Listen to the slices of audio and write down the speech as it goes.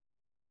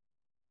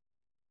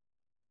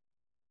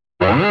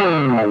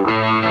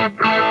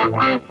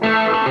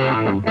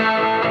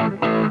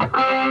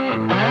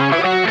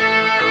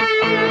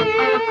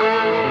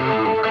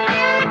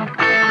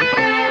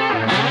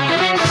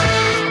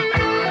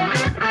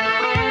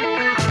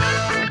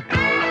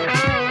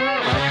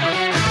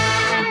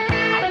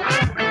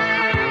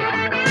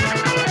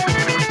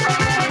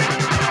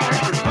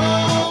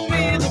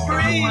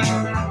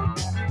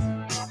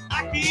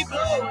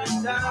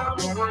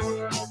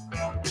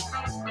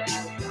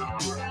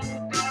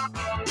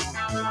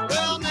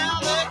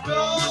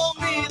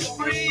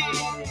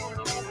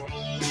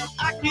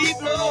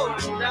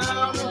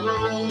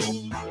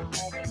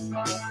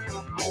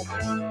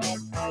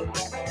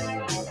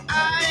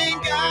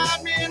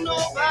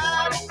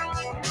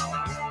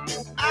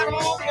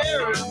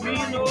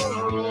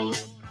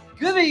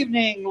Good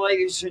evening,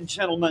 ladies and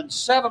gentlemen.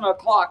 7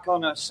 o'clock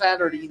on a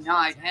Saturday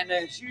night, and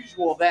as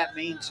usual, that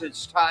means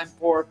it's time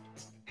for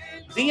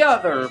the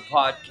other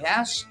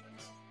podcast.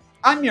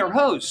 I'm your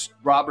host,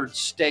 Robert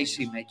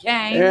Stacy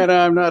McCain. And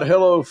I'm not.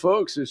 Hello,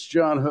 folks. It's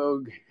John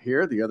Hoge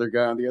here, the other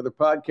guy on the other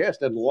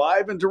podcast, and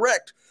live and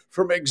direct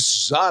from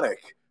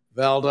exotic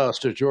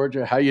Valdosta,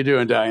 Georgia. How you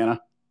doing, Dianna?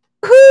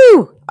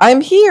 Woo!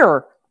 I'm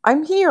here.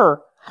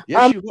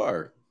 Yes, you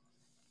are.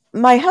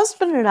 My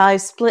husband and I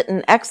split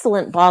an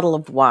excellent bottle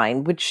of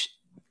wine, which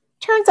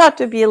turns out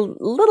to be a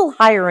little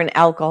higher in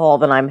alcohol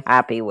than I'm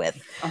happy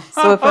with.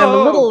 So if I'm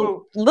a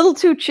little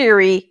too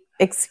cheery,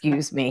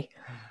 excuse me.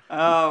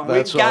 Oh,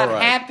 we've got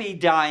right. Happy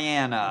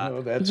Dianna.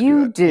 Oh, that's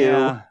you good.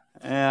 do.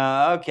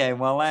 Yeah. Okay.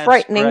 Well, that's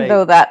frightening great.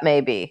 Though that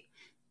may be.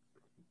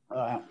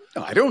 I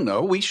don't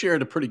know. We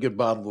shared a pretty good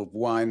bottle of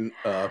wine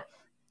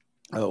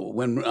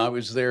when I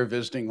was there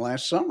visiting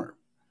last summer.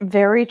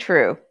 Very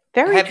true.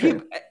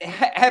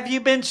 Have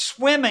you been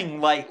swimming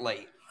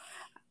lately?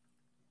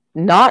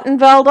 Not in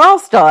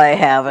Valdosta, I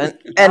haven't,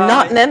 and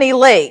not in any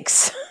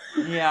lakes.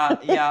 Yeah.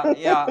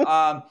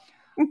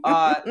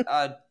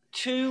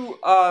 Two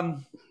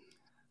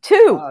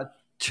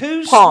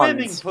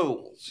swimming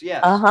pools.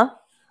 Yes.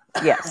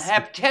 Yes.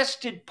 Have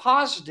tested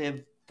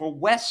positive for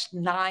West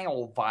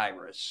Nile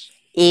virus.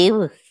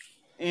 Ew.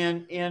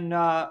 In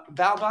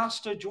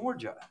Valdosta,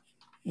 Georgia.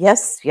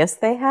 Yes,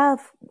 they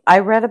have. I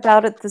read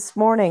about it this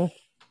morning.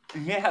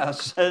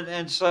 Yes,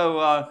 and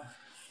so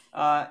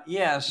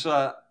yes,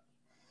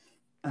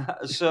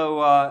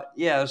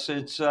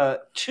 it's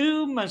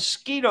two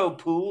mosquito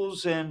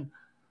pools in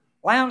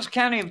Lowndes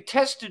County have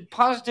tested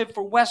positive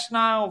for West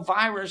Nile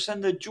virus,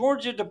 and the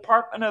Georgia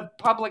Department of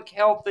Public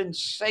Health and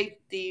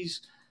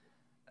Safety's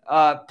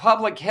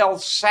Public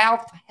Health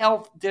South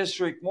Health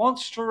District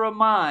wants to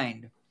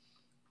remind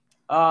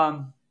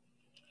all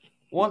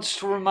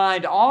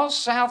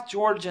South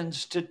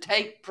Georgians to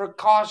take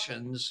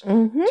precautions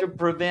to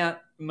prevent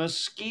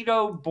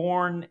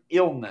mosquito-borne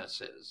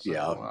illnesses.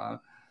 Yeah.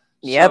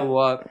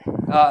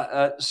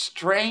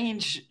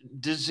 Strange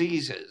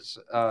diseases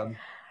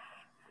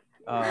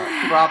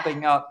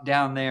cropping up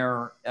down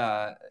there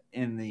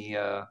in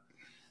the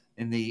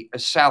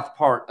south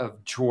part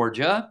of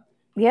Georgia.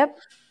 Yep.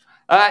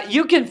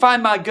 You can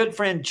find my good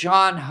friend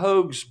John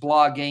Hoge's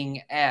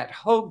blogging at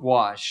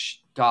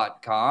hogewash.com.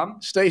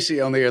 Stacy,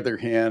 on the other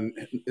hand,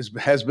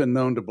 has been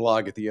known to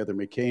blog at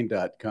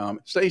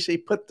theothermccain.com. Stacy,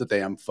 put the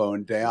damn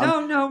phone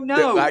down. No.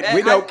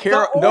 We don't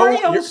care.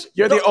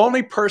 You're the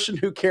only person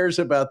who cares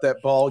about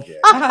that ball game.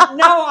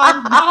 No,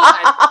 I'm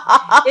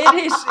not.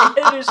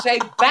 It is a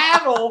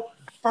battle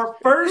for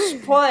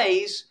first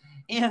place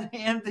in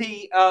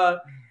the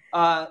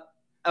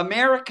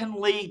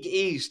American League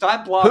East. I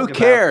blogged about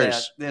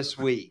that this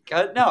week.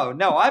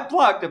 No, I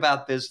blogged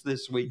about this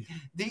week.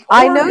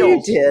 I know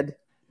you did.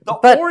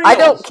 Orioles, I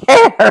don't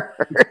care.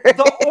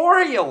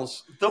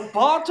 The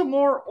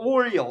Baltimore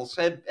Orioles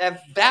have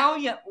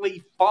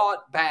valiantly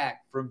fought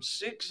back from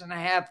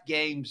 6.5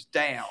 games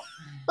down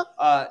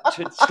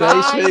to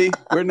tie. Stacey,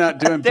 we're not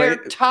doing.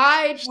 They're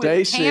tied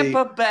with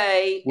Tampa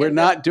Bay. We're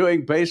not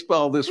doing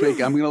baseball this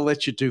week. I'm going to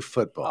let you do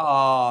football.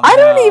 Oh, I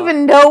don't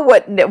even know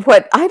what.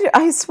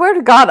 I swear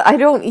to God, I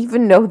don't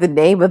even know the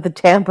name of the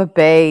Tampa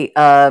Bay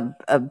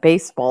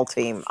baseball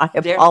team. I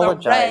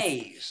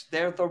apologize.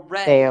 They're the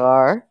Rays. They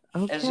are.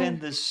 Okay. As in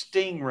the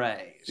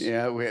Stingrays.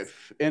 Yeah.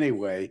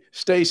 Anyway,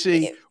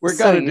 Stacy, I'm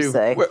going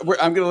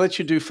to let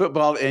you do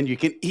football, and you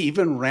can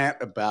even rant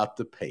about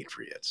the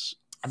Patriots.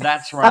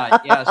 That's right.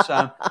 Yes.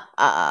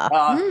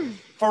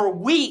 For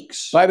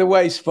weeks. By the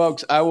way,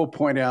 folks, I will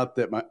point out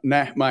that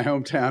my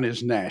hometown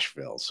is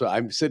Nashville, so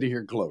I'm sitting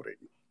here gloating.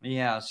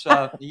 Yes.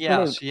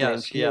 Yes.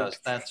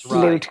 That's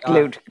right.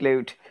 Gloat.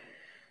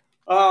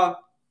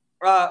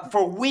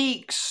 For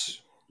weeks,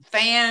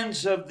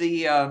 fans of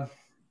the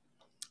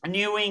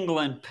New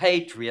England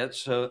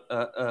Patriots,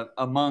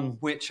 among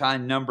which I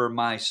number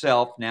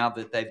myself now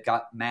that they've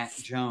got Mac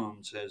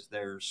Jones as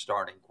their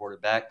starting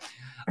quarterback,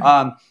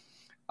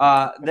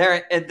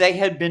 they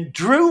had been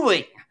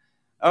drooling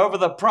over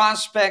the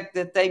prospect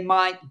that they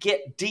might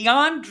get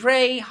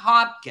DeAndre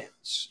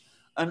Hopkins,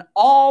 an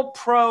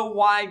all-pro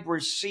wide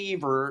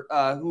receiver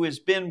who has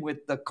been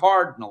with the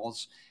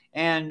Cardinals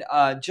and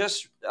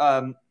just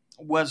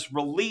was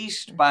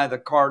released by the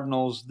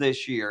Cardinals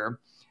this year.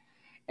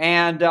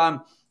 And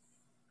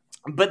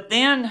but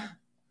then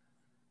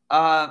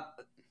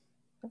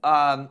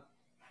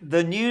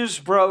the news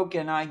broke,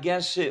 and I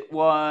guess it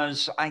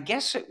was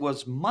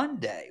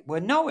Monday.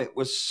 Well, no, it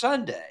was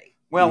Sunday.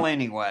 Well,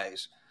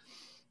 anyways,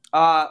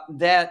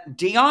 that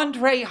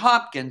DeAndre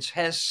Hopkins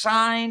has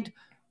signed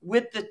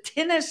with the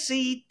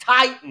Tennessee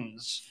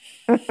Titans,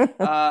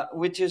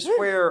 which is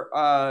where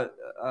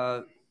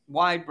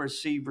wide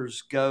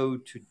receivers go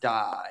to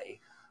die.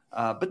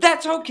 But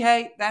that's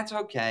okay. That's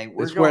okay.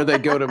 It's where they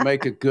go to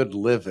make a good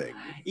living.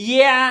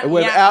 Yeah.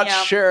 Without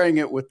sharing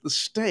it with the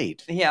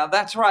state. Yeah,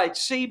 that's right.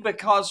 See,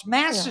 because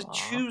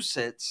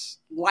Massachusetts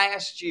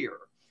last year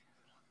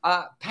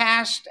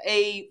passed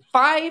a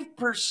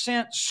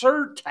 5%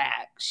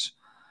 surtax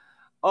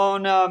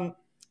on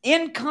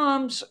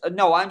incomes.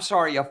 No, I'm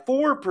sorry, a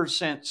 4%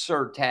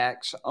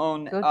 surtax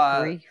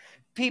on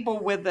people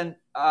with an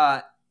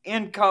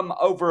income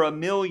over $1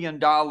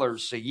 million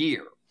a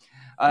year.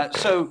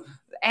 So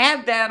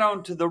add that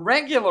onto the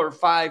regular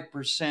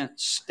 5%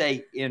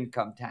 state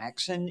income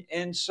tax,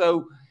 and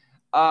so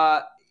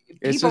they're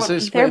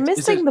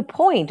missing the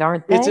point,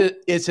 aren't they?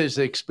 It's as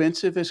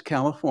expensive as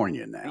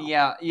California now.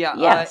 Yeah.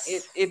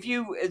 Yes. If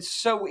you're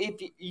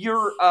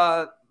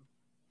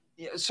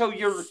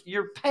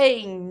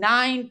paying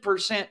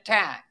 9%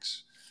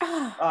 tax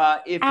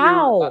if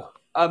you're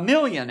a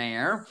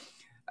millionaire.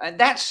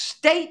 That's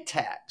state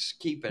tax.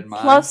 Keep in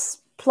mind.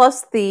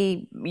 Plus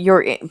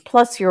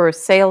your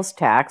sales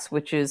tax,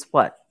 which is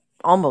what?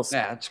 Almost.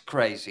 Yeah, it's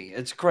crazy.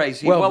 It's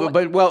crazy.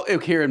 Well,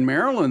 here in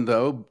Maryland,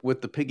 though,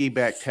 with the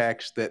piggyback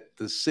tax that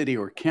the city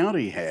or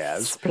county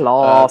has,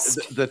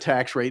 the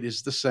tax rate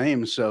is the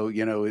same. So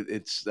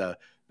it's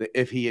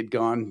if he had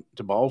gone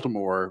to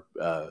Baltimore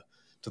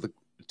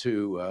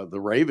to the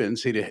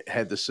Ravens, he'd have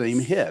had the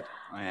same hit.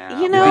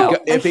 Yeah.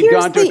 If he'd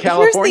gone to a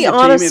California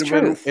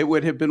team, it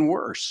would have been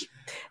worse.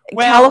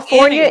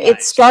 California,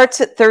 it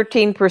starts at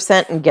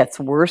 13% and gets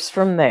worse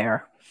from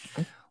there.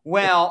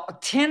 Well,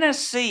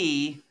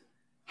 Tennessee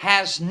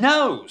has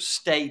no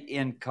state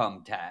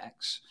income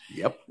tax.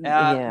 Yep.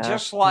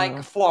 Just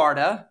like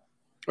Florida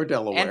or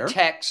Delaware and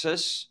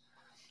Texas.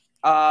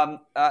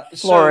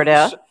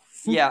 Florida.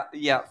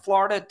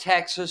 Florida,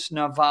 Texas,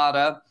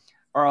 Nevada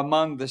are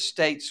among the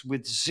states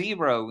with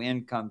zero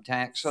income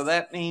tax. So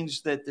that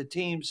means that the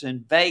teams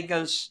in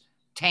Vegas,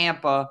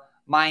 Tampa,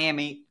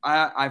 Miami,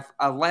 I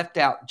left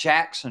out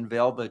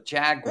Jacksonville, the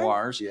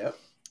Jaguars,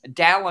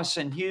 Dallas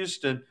and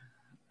Houston,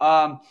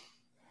 are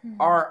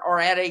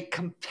at a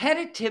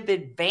competitive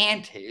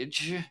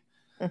advantage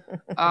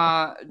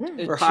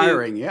for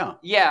hiring.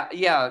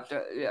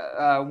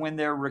 When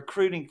they're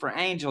recruiting for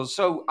Angels.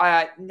 So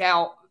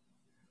now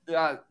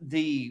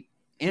the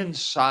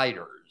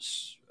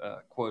insiders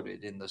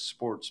quoted in the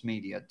sports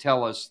media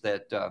tell us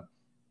that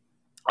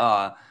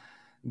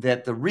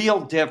that the real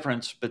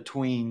difference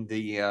between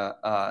the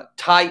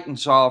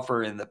Titans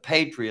offer and the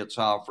Patriots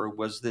offer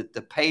was that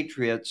the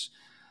Patriots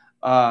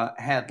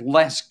had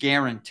less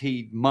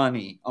guaranteed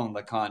money on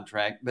the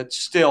contract, but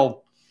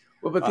still.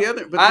 Well,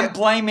 I'm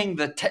blaming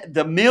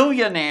the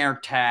millionaire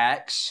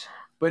tax.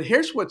 But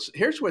here's what's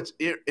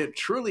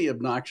truly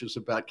obnoxious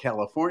about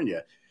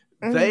California.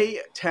 Mm-hmm. They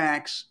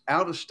tax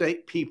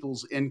out-of-state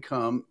people's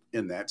income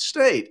in that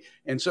state,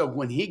 and so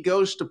when he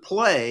goes to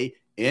play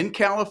in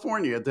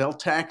California, they'll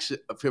tax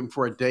him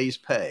for a day's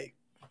pay.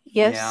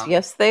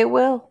 Yes, they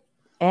will,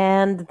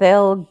 and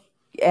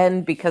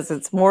because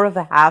it's more of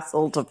a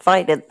hassle to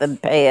fight it than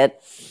pay it,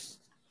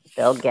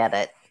 they'll get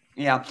it.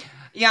 Yeah.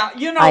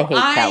 I hate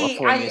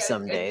California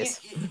some days.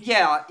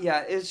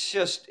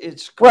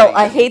 It's crazy. Well,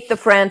 I hate the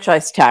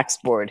franchise tax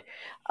board.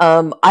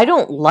 I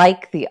don't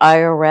like the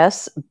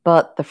IRS,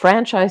 but the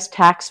franchise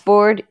tax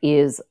board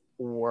is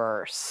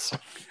worse.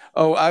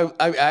 Oh,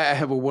 I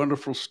have a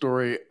wonderful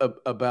story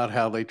about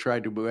how they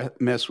tried to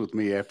mess with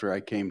me after I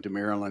came to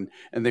Maryland,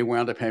 and they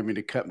wound up having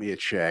to cut me a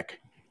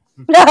check.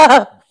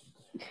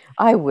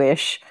 I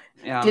wish.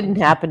 Yeah. Didn't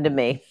happen to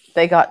me.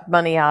 They got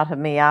money out of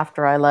me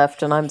after I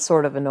left, and I'm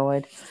sort of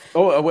annoyed.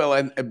 Oh, well,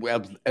 and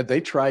they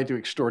tried to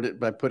extort it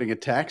by putting a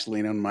tax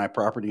lien on my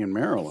property in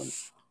Maryland.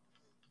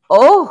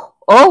 Oh!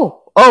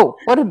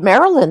 What did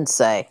Maryland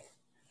say?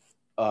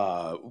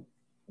 Well,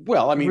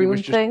 I mean, ruined it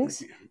was just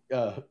things.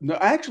 No,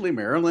 actually,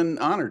 Maryland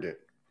honored it.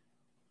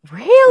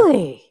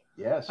 Really?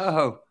 Yes.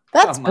 Oh,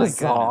 that's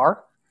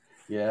bizarre.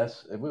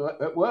 Yes, it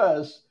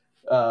was.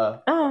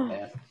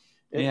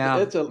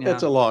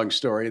 It's a long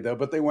story though,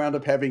 but they wound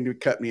up having to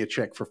cut me a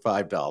check for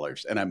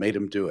 $5, and I made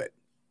them do it.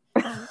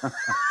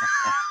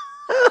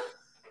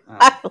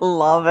 I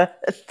love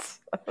it.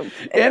 Okay.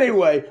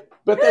 Anyway,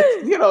 but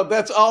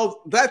that's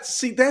all. That's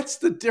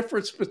the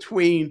difference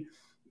between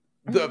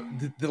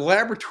the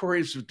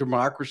laboratories of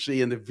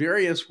democracy and the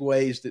various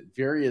ways that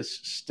various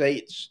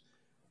states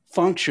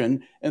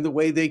function and the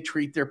way they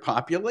treat their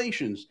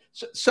populations.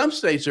 So some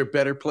states are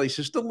better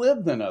places to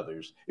live than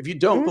others. If you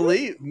don't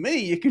believe me,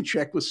 you can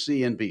check with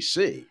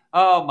CNBC.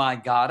 Oh my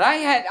God.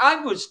 I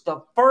was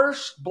the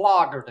first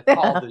blogger to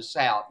call this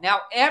out.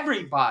 Now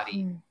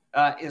everybody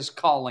is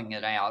calling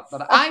it out.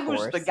 But Of I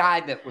was the course.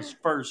 guy that was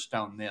first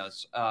on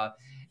this.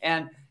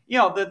 And,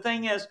 the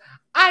thing is,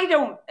 I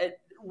don't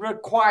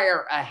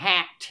require a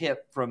hat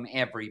tip from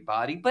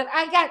everybody, but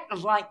I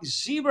got like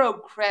zero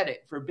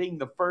credit for being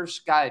the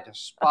first guy to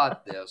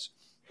spot this.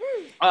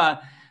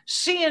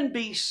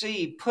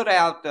 CNBC put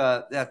out,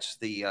 that's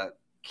the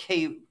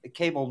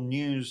cable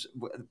news.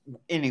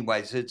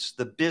 Anyways, it's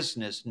the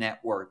business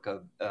network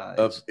of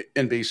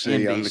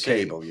NBC on the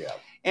cable, yeah.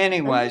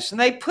 Anyways,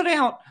 and they put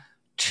out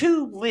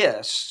 2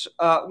 lists,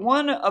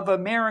 one of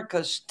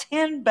America's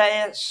 10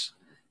 best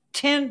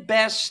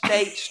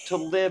states to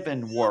live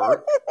and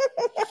work,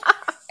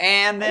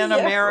 and then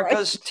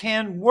America's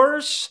 10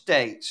 worst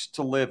states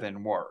to live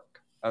and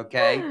work.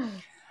 Okay,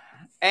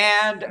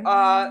 and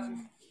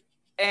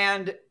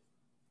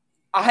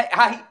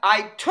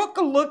I took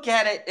a look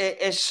at it.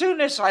 As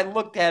soon as I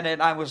looked at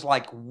it, I was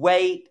like,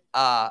 wait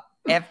a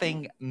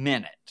effing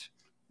minute.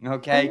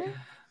 Okay.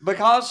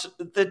 Because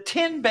the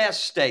 10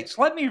 best states,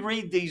 let me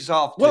read these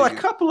off to you. Well, a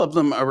couple of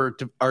them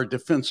are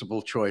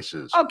defensible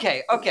choices.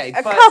 Okay.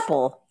 A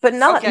couple, but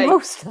not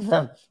most of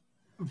them.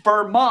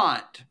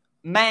 Vermont,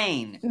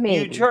 Maine,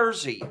 Maybe. New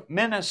Jersey,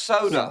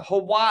 Minnesota,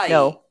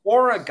 Hawaii,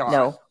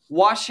 Oregon,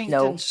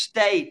 Washington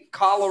State,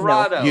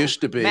 Colorado,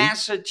 used to be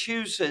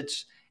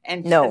Massachusetts,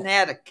 and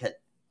Connecticut.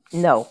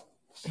 No.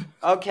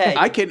 Okay.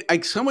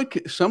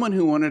 Someone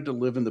who wanted to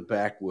live in the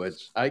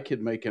backwoods, I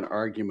could make an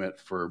argument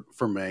for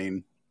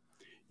Maine,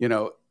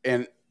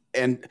 and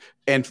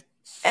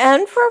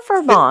for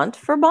Vermont.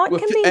 Vermont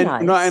can be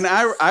nice. No, and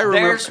I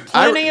remember there's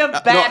plenty of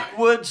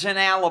backwoods in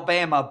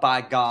Alabama,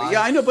 by God.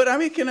 Yeah, I know, but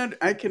I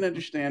can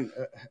understand.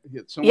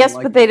 Yes,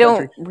 like but they the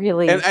don't country.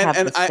 really have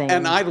the same.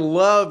 And I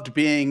loved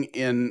being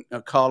in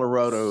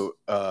Colorado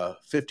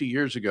 50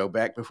 years ago,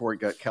 back before it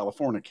got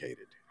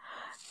Californicated.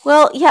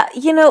 Well, yeah,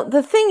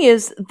 the thing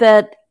is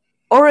that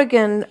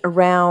Oregon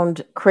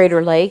around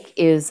Crater Lake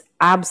is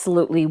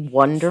absolutely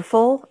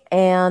wonderful,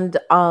 and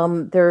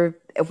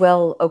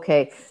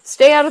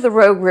stay out of the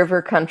Rogue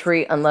River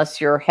country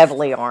unless you're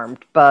heavily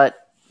armed,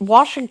 but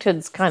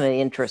Washington's kind of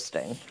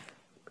interesting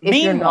if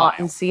you're not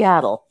in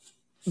Seattle,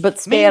 but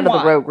stay out of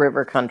the Rogue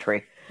River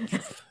country.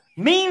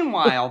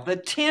 Meanwhile, the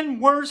 10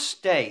 worst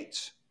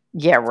states.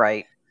 Yeah,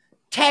 right.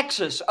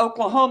 Texas,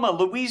 Oklahoma,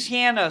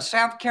 Louisiana,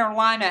 South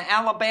Carolina,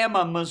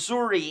 Alabama,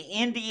 Missouri,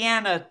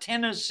 Indiana,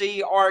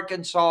 Tennessee,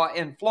 Arkansas,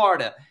 and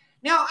Florida.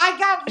 Now, I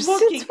got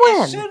looking. Since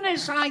when? As soon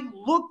as I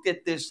looked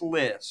at this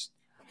list,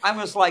 I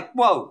was like,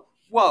 whoa.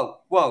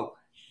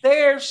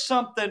 There's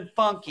something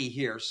funky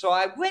here. So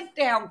I went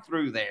down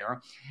through there,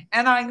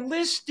 and I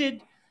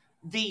listed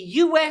the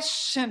U.S.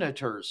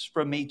 senators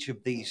from each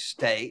of these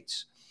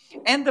states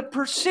and the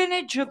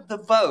percentage of the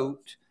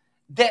vote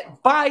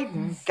that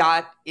Biden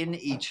got in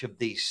each of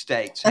these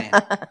states. And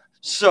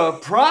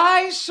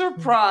surprise,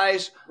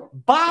 surprise,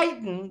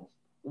 Biden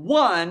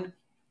won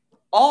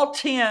all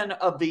 10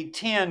 of the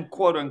 10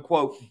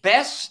 quote-unquote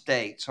best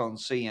states on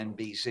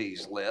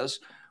CNBC's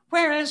list,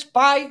 whereas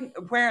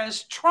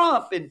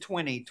Trump in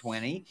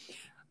 2020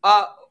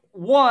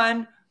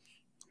 won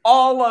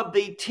all of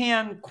the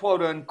 10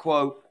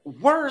 quote-unquote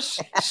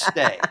worst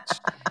states.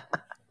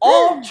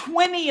 All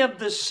 20 of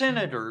the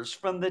senators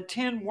from the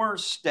 10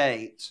 worst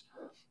states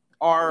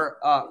are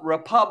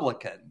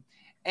Republican,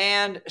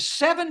 and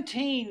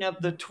 17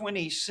 of the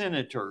 20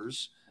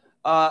 senators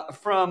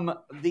from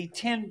the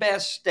 10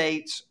 best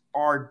states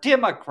are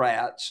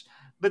Democrats,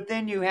 but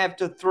then you have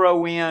to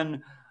throw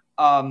in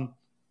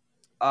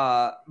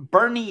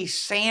Bernie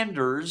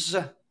Sanders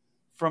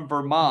from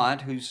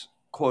Vermont, who's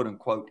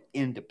quote-unquote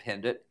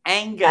independent,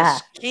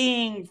 Angus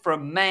King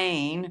from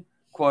Maine,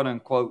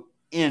 quote-unquote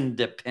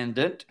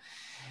independent,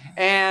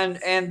 and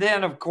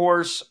then, of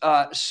course,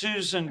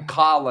 Susan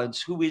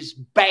Collins, who is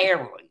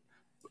barely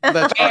a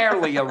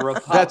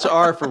Republican. That's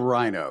R for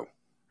Rhino.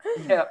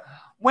 Yeah.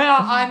 Well,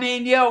 I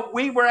mean,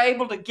 we were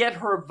able to get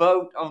her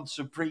vote on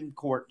Supreme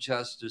Court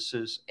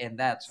justices, and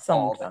that's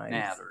all that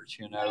matters,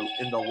 in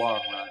the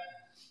long run.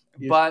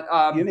 But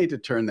you need to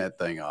turn that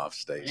thing off,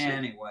 Stacy.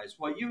 Anyways,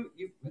 well, you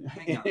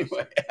hang on.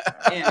 Anyway.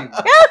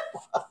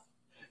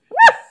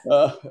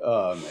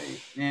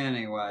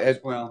 Anyways,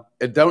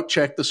 and don't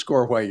check the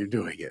score while you're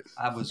doing it.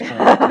 I was going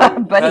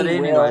to, but he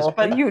will.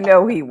 But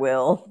he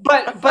will.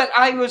 But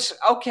I was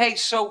okay.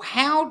 So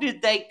how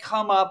did they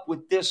come up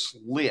with this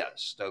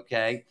list?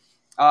 Okay,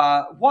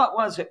 what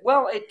was it?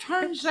 Well, it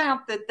turns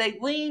out that they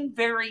lean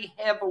very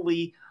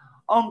heavily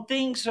on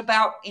things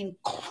about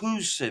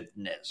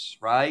inclusiveness,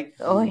 right?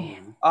 Oh,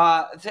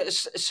 yeah.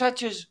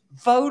 Such as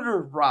voter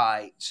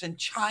rights and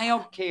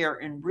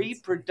childcare and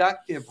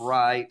reproductive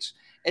rights.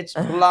 It's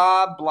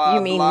blah, blah,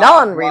 You mean blah,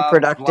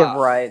 non-reproductive blah,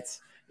 blah. rights.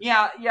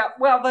 Yeah.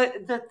 Well,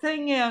 the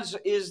thing is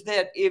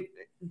that if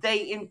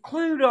they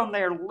include on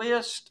their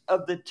list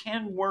of the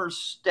 10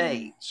 worst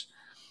states,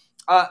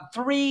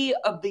 3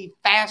 of the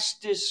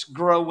fastest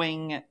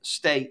growing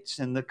states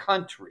in the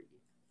country,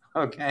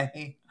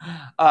 okay?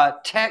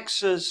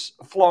 Texas,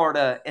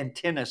 Florida, and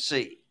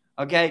Tennessee.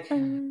 Okay,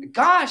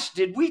 gosh,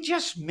 did we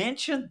just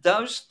mention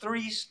those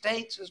 3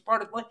 states as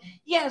part of the list?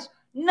 Yes,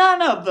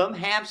 none of them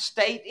have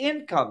state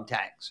income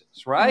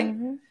taxes, right?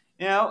 Mm-hmm.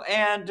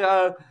 And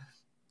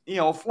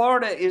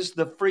Florida is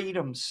the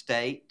freedom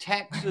state.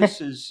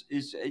 Texas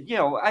is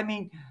I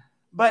mean,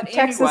 but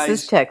Texas is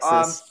anyways,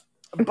 Texas.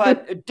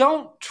 but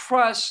don't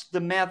trust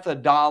the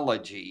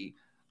methodology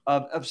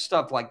of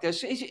stuff like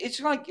this.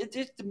 It's like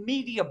the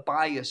media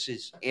bias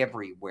is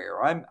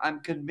everywhere.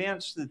 I'm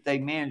convinced that they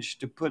managed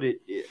to put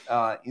it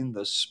in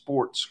the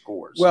sports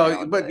scores.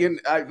 Well, nowadays.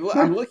 but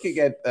I'm looking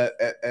at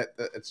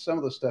some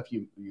of the stuff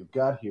you've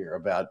got here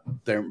about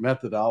their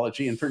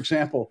methodology, and for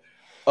example,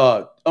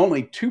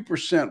 only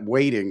 2%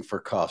 weighting for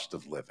cost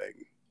of living.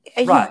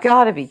 Right. You've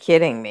got to be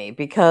kidding me,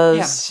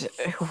 because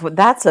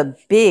that's a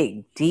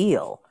big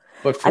deal.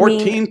 But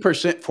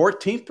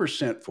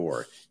 14%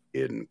 for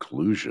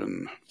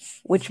inclusion,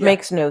 which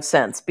makes no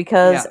sense,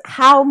 because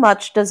how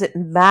much does it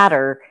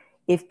matter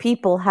if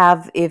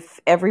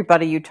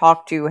everybody you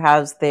talk to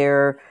has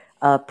their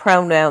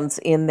pronouns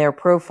in their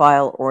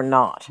profile or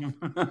not?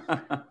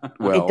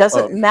 Well, it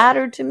doesn't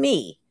matter to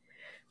me.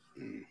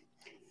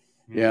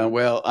 Yeah,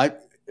 well,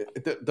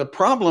 the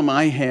problem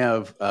I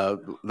have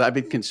that I've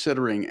been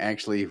considering,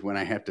 actually, when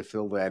I have to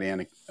fill that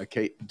in,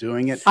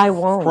 doing it. I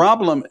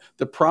won't.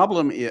 The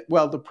problem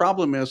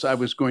is I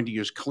was going to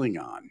use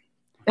Klingon.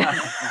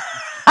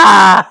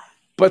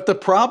 But the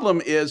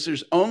problem is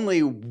there's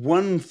only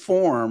one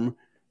form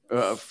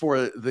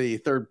for the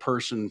third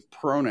person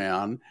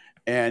pronoun,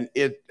 and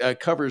it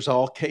covers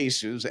all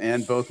cases,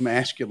 and both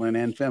masculine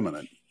and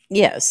feminine.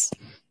 Yes.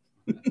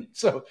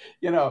 So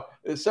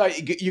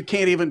you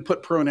can't even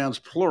put pronouns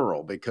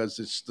plural because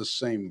it's the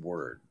same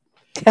word.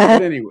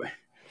 But anyway,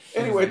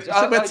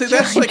 that's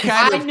the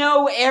kind of. I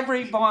know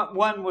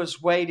everyone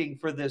was waiting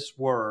for this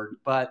word,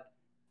 but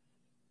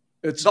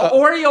the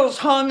Orioles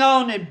hung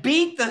on and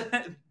beat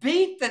the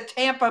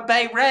Tampa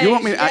Bay Rays. Do you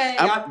want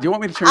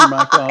me to turn your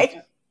mic off?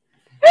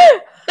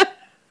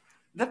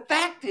 The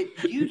fact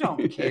that you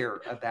don't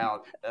care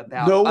about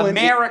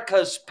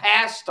America's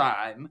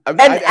pastime, and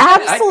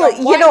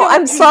absolutely,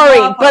 I'm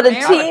sorry, but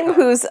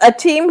a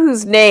team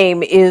whose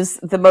name is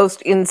the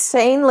most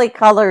insanely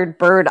colored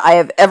bird I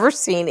have ever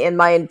seen in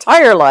my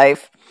entire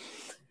life,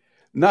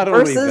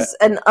 versus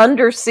an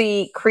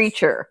undersea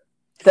creature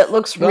that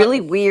looks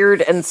really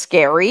weird and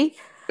scary.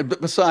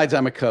 Besides,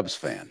 I'm a Cubs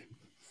fan.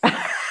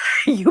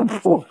 You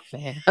poor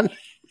man.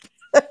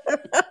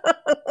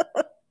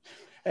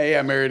 Hey,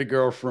 I married a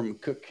girl from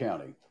Cook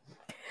County.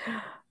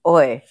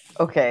 Oi,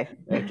 okay.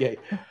 Okay.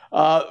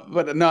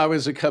 But no, I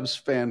was a Cubs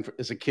fan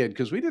as a kid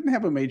because we didn't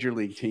have a major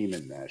league team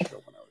in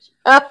Nashville when I was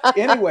a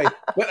kid. Anyway,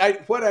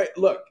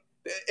 look,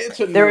 it's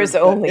a nerd. There is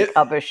only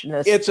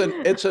cubbishness. It's a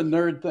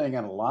nerd thing,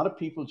 and a lot of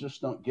people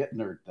just don't get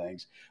nerd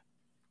things.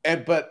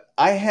 But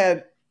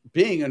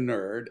being a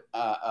nerd,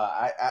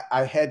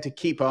 I had to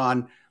keep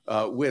on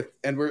with,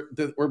 and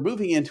we're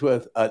moving into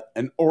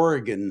an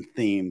Oregon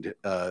themed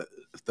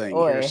thing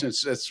here,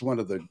 since that's one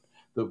of the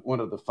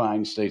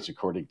fine states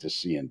according to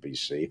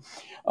CNBC.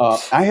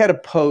 I had a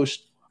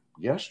post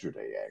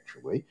yesterday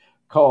actually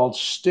called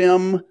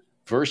STEM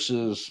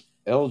versus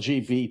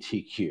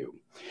LGBTQ,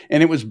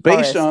 and it was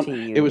based on a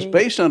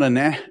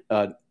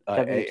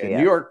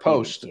New York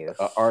Post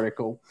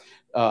article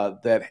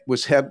that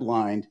was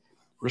headlined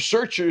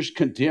 "Researchers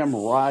condemn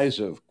rise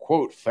of,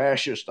 quote,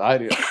 fascist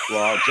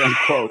ideologues,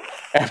 unquote,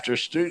 after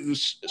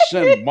students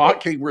send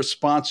mocking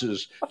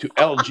responses to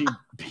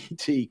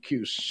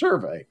LGBTQ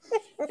survey."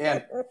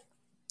 And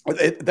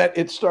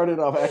it started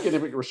off,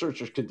 academic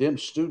researchers condemned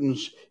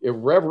students'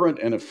 irreverent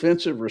and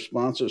offensive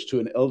responses to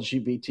an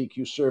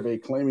LGBTQ survey,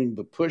 claiming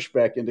the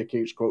pushback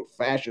indicates, quote,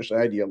 fascist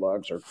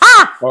ideologues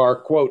are,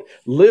 quote,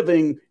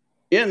 living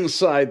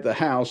inside the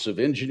house of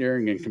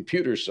engineering and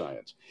computer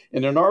science.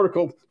 In an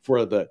article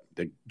for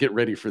get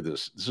ready for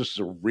this. This is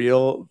a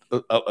real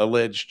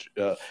alleged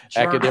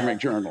academic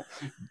journal,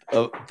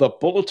 the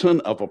Bulletin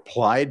of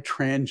Applied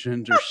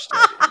Transgender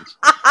Studies.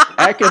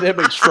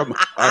 Academics from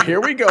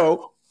here we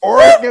go,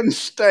 Oregon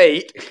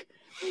State,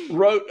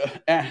 wrote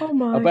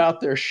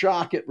about their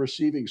shock at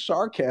receiving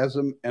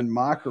sarcasm and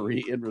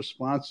mockery in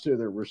response to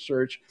their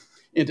research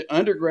into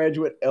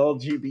undergraduate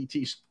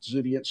LGBT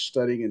students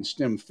studying in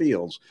STEM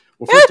fields.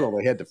 Well, first of all,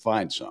 they had to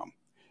find some.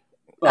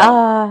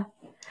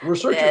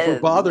 Researchers were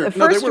bothered.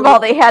 First of all,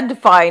 they had to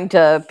find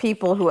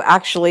people who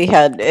actually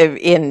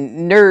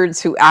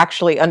nerds who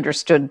actually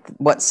understood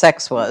what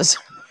sex was.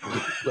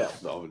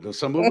 Well, no,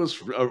 some of us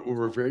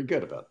were very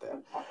good about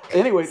that.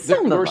 Anyway,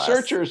 the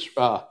researchers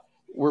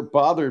were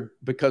bothered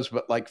because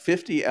like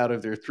 50 out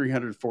of their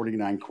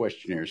 349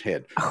 questionnaires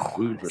had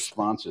lewd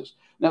responses.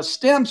 Now,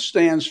 STEM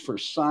stands for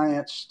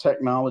science,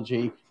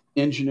 technology,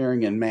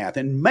 engineering, and math.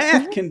 And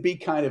math can be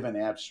kind of an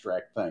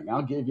abstract thing.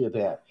 I'll give you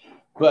that.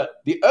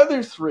 But the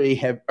other three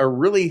are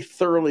really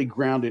thoroughly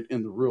grounded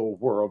in the real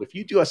world. If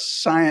you do a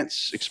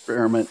science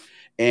experiment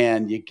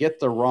and you get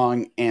the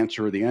wrong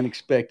answer, the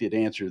unexpected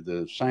answer,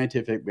 the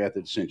scientific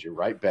method sends you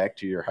right back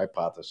to your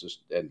hypothesis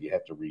and you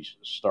have to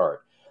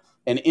restart.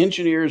 And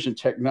engineers and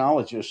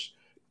technologists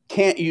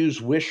can't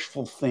use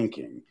wishful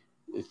thinking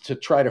to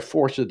try to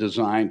force a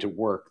design to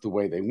work the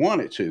way they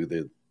want it to.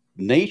 The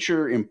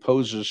nature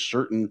imposes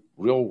certain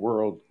real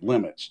world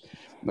limits.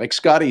 Like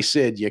Scotty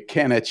said, you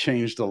cannot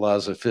change the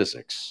laws of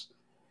physics.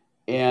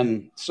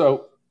 And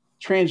so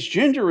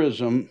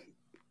transgenderism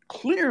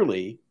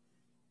clearly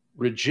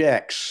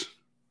rejects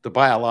the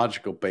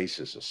biological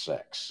basis of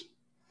sex.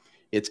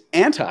 It's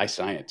anti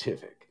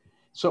scientific.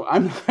 So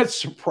I'm not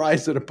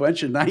surprised that a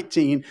bunch of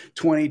 19,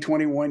 20,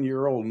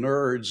 21-year-old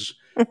nerds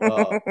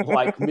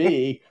like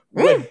me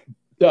would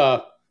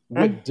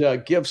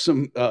give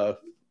some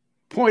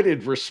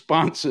pointed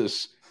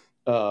responses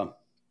that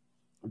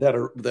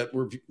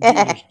were viewed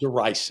as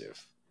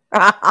derisive.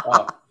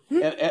 And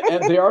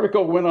the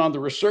article went on, the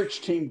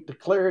research team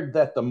declared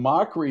that the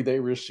mockery they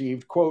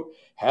received, quote,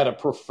 had a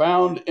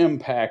profound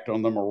impact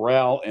on the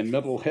morale and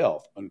mental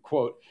health,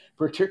 unquote,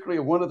 particularly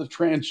one of the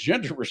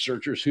transgender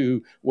researchers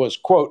who was,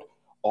 quote,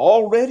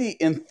 already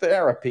in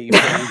therapy for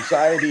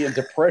anxiety and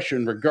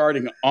depression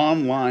regarding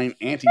online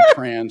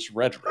anti-trans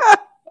rhetoric,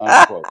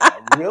 unquote.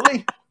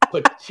 Really?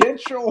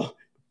 Potential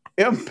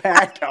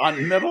impact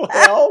on mental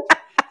health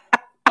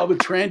of a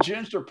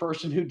transgender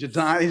person who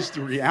denies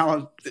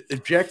the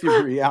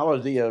objective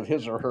reality of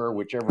his or her,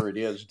 whichever it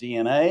is,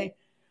 DNA.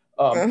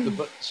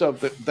 So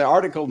the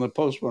article in the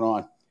Post went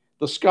on.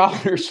 The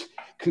scholars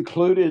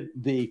concluded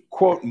the,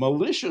 quote,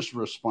 malicious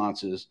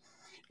responses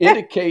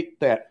indicate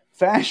that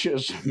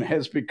fascism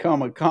has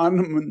become a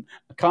common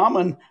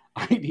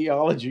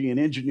ideology in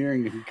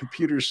engineering and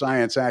computer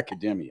science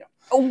academia.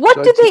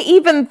 What do they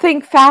even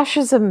think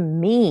fascism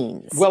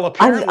means? Well,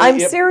 apparently I'm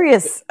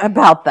serious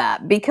about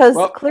that because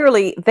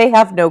clearly they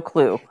have no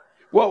clue.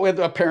 Well,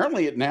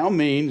 apparently it now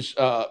means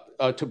to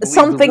believe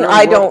something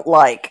I don't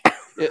like.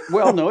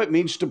 No, it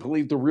means to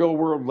believe the real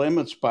world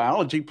limits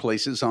biology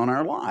places on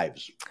our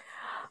lives.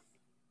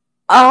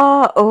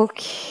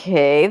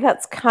 Okay,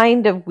 that's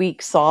kind of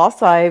weak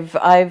sauce.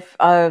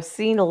 I've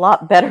seen a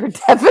lot better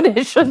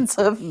definitions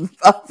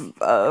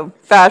of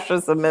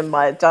fascism in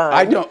my time.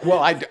 I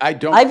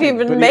don't. I've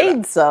even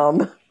made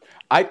some.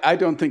 I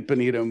don't think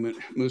Benito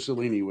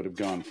Mussolini would have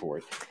gone for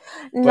it.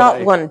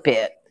 Not one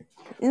bit.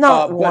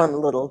 Not one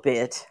little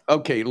bit.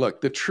 Okay,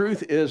 look, the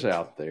truth is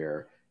out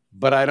there,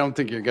 but I don't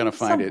think you're going to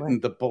find it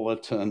in the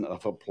Bulletin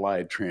of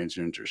Applied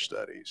Transgender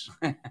Studies.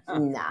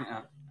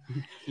 Nah.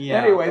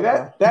 Yeah. Anyway,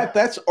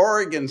 that's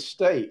Oregon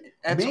State.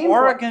 That's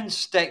Oregon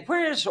State.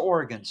 Where is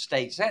Oregon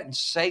State? Is that in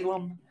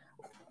Salem?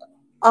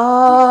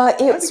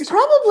 It's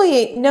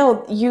probably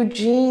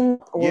Eugene,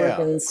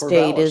 Oregon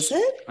State, is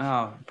it?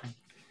 Oh,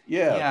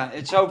 yeah. Yeah,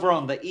 it's over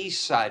on the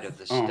east side of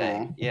the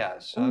state.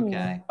 Yes.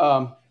 Okay.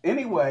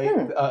 Anyway,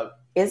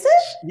 is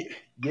it?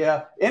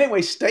 Yeah.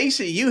 Anyway,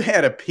 Stacy, you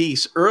had a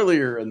piece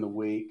earlier in the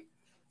week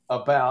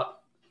about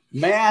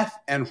math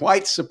and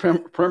white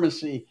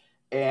supremacy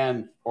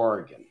and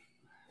Oregon.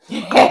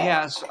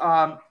 Yes,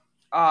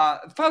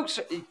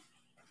 folks,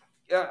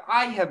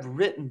 I have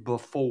written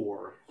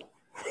before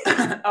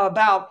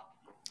about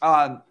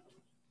the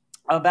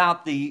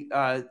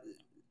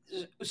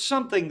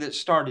something that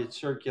started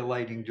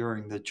circulating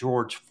during the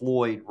George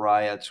Floyd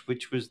riots,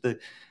 which was the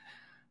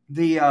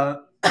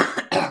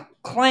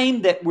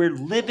claim that we're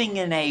living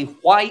in a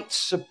white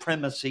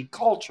supremacy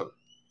culture,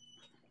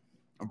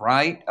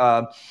 right?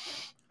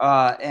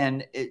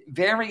 And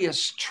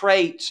various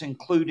traits,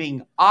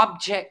 including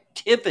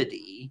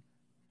objectivity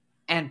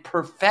and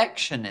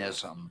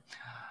perfectionism,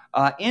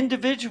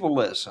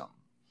 individualism,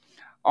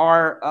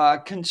 are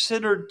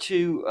considered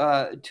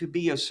to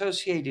be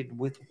associated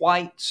with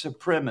white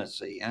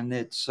supremacy. And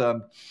it's,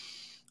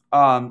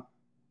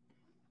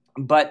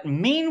 but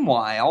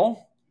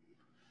meanwhile,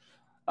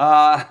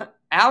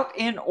 out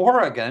in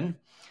Oregon,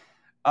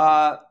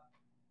 a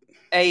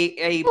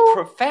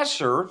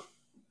professor.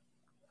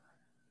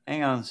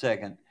 Hang on a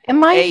second.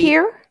 Am I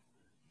here?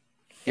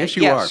 Yes,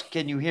 you are.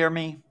 Can you hear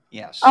me?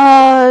 Yes.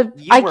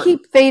 I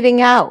keep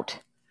fading out.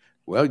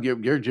 Well,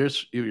 you're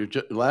just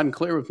loud and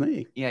clear with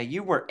me. Yeah,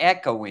 you were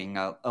echoing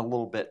a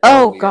little bit.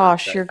 Oh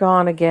gosh, you're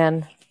gone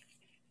again.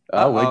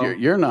 Oh, well,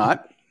 you're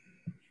not.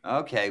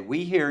 Okay,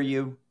 we hear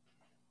you.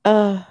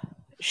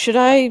 Should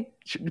I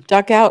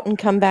duck out and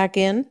come back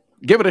in?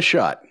 Give it a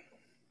shot.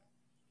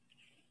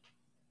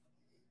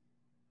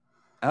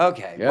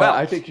 Okay. Yeah, well,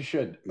 I think you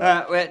should.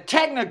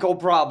 Technical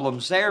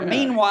problems there. Yeah.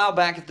 Meanwhile,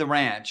 back at the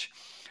ranch,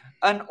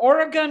 an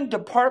Oregon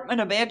Department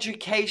of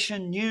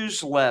Education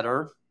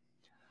newsletter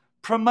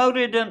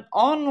promoted an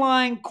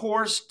online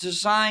course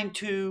designed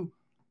to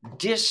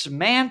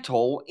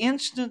dismantle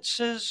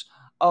instances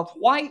of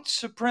white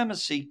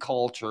supremacy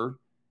culture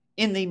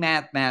in the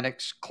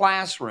mathematics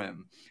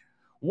classroom.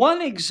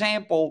 One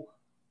example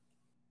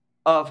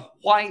of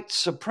white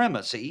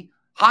supremacy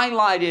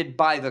highlighted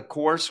by the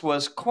course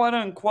was, quote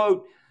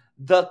unquote,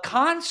 the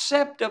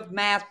concept of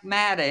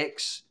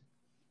mathematics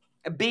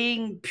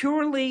being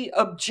purely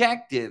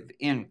objective,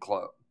 end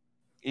quote.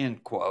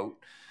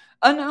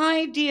 An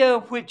idea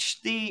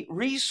which the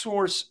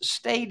resource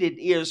stated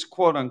is,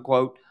 quote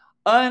unquote,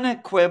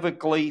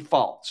 unequivocally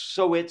false.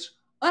 So it's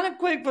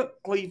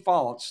unequivocally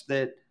false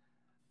that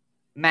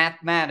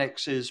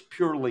mathematics is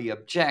purely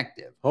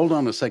objective. Hold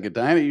on a second,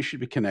 Diana, you should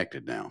be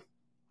connected now.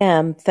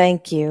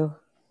 Thank you.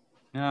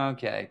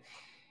 Okay.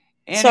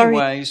 Sorry.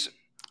 Anyways,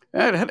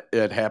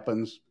 It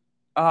happens.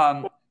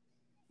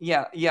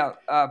 yeah.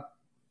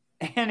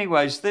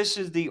 Anyways, this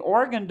is the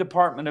Oregon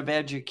Department of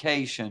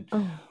Education.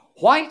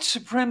 White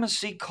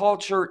supremacy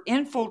culture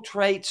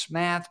infiltrates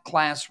math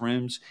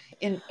classrooms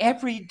in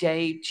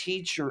everyday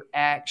teacher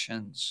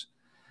actions.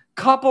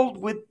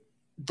 Coupled with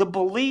the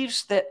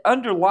beliefs that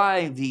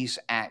underlie these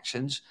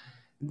actions,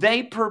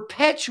 they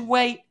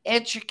perpetuate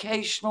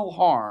educational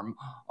harm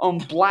on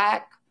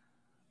Black,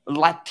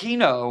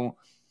 Latino,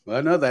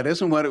 Well, no, that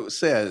isn't what it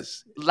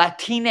says.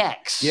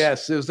 Latinx.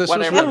 Yes, this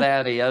whatever was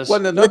that is.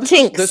 Well, no,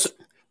 Latinx,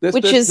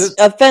 which is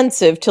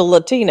offensive to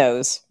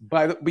Latinos.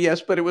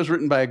 Yes, but it was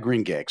written by a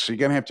green geek, so you're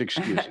going to have to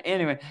excuse it.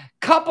 Anyway,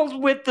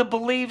 coupled with the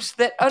beliefs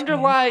that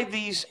underlie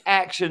these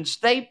actions,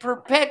 they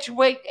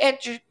perpetuate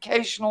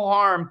educational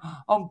harm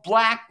on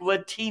Black,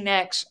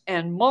 Latinx,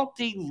 and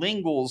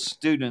multilingual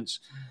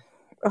students,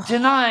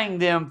 denying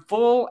them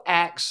full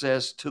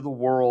access to the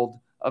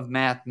world of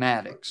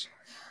mathematics.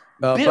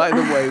 By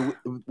the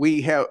way,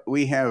 we have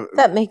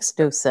that makes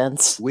no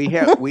sense. we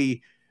have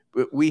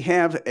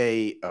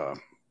a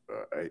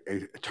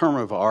term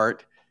of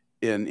art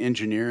in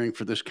engineering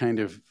for this kind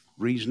of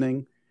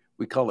reasoning.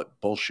 We call it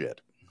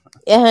bullshit.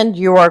 And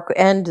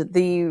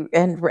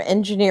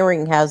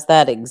engineering has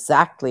that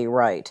exactly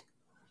right.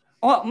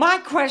 Well, my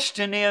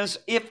question is,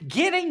 if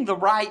getting the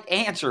right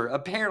answer,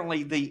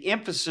 apparently the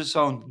emphasis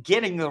on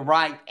getting the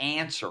right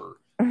answer,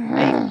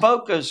 a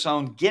focus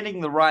on getting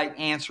the right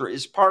answer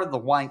is part of the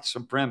white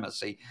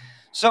supremacy.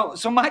 So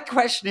my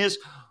question is,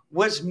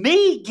 was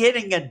me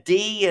getting a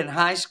D in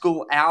high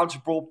school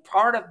algebra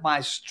part of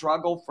my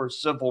struggle for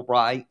civil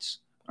rights?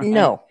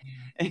 No.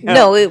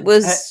 No, it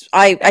was.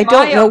 I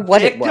don't know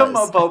what it was. Victim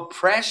of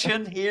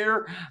oppression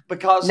here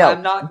because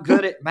I'm not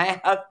good at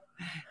math.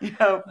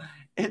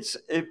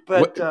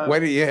 But why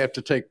do you have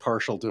to take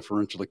partial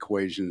differential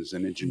equations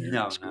in engineering?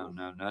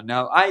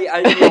 No.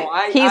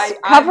 He's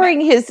covering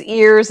his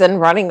ears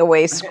and running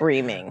away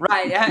screaming.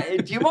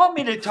 Right? Do you want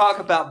me to talk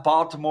about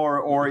Baltimore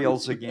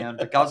Orioles again?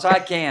 Because I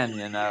can,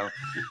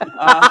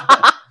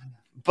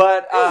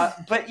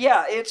 But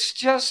yeah, it's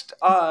just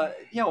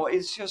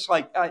it's just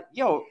like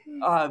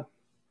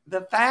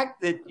the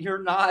fact that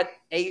you're not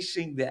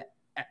acing the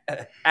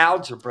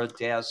algebra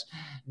test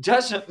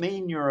doesn't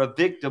mean you're a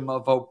victim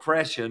of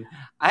oppression.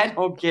 I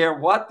don't care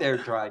what they're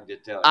trying to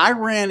tell you. I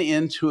ran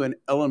into an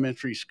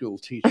elementary school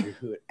teacher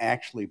who had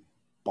actually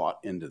bought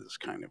into this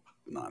kind of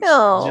nonsense.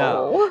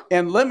 No.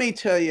 And let me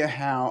tell you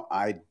how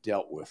I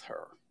dealt with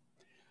her.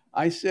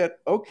 I said,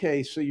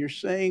 okay, so you're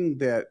saying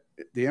that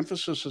the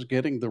emphasis is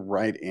getting the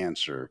right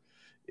answer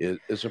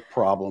is a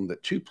problem,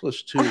 that 2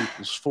 + 2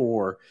 =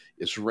 4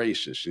 is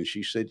racist. And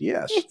she said,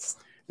 yes.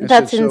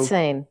 That's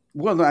insane.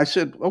 Well, I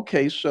said,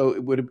 okay, so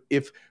it would,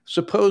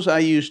 suppose I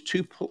use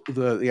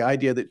the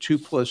idea that 2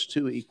 +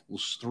 2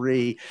 =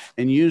 3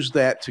 and use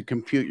that to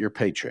compute your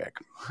paycheck.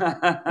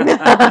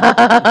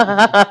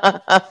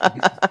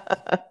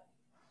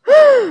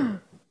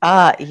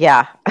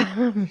 Yeah.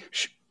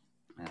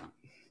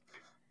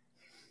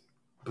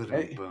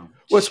 Hey.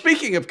 Well,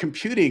 speaking of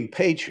computing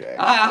paychecks,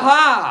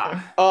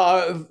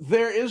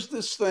 there is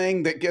this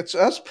thing that gets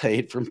us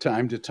paid from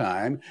time to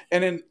time,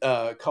 and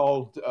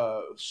called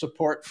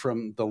support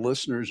from the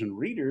listeners and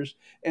readers.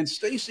 And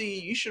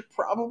Stacy, you should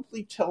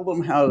probably tell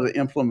them how to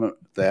implement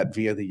that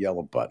via the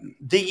yellow button.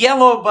 The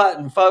yellow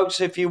button,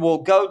 folks, if you will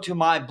go to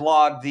my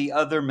blog,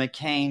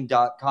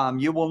 theothermccain.com,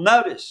 you will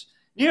notice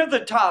near the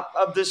top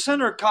of the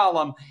center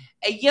column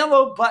a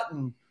yellow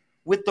button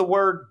with the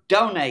word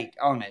donate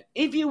on it.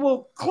 If you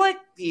will click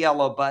the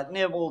yellow button,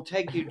 it will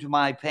take you to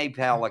my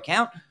PayPal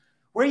account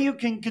where you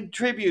can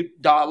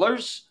contribute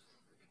dollars,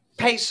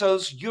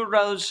 pesos,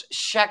 euros,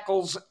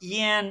 shekels,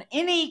 yen,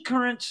 any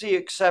currency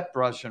except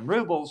Russian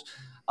rubles.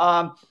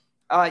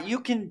 You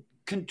can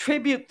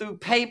contribute through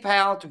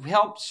PayPal to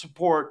help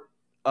support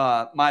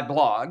my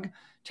blog,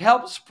 to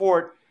help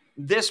support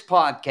this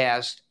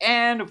podcast,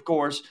 and of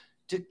course,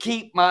 to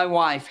keep my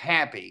wife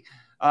happy.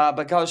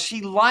 Because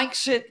she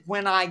likes it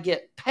when I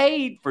get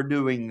paid for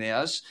doing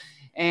this,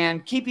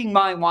 and keeping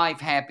my wife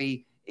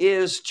happy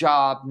is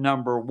job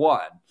number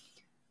one.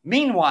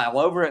 Meanwhile,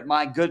 over at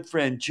my good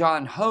friend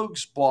John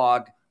Hoge's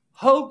blog,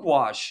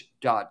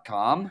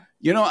 hogewash.com.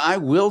 I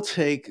will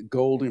take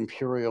gold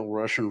imperial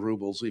Russian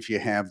rubles if you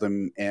have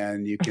them,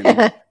 and you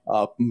can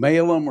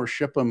mail them or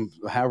ship them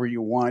however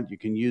you want. You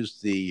can use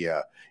the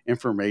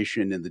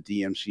information in the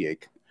DMCA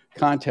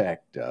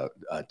contact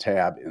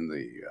tab in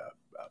the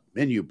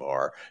menu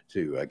bar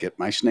to get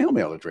my snail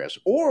mail address.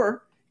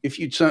 Or if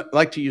you'd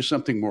like to use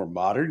something more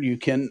modern, you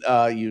can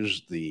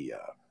use the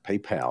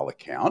PayPal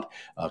account.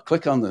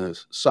 Click on the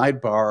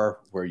sidebar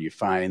where you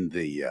find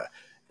the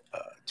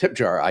tip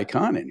jar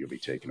icon, and you'll be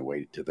taken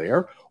away to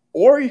there.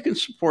 Or you can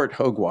support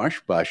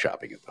Hogewash by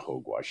shopping at the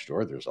Hogewash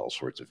store. There's all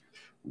sorts of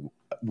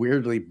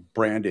weirdly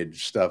branded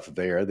stuff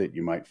there that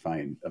you might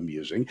find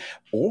amusing.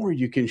 Or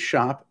you can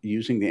shop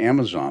using the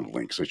Amazon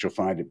links that you'll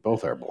find at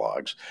both our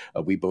blogs.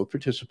 We both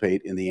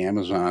participate in the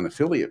Amazon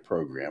affiliate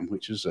program,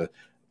 which is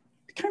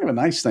kind of a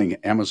nice thing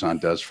Amazon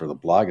does for the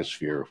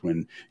blogosphere.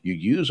 When you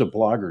use a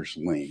blogger's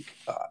link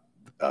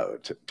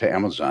to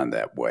Amazon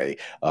that way,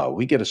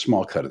 we get a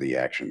small cut of the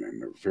action,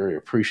 and we're very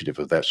appreciative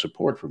of that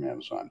support from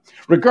Amazon.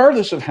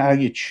 Regardless of how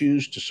you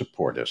choose to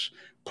support us,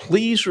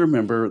 please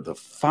remember the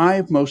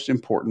 5 most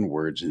important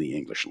words in the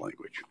English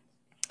language.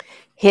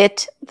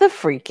 Hit the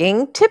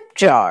freaking tip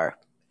jar.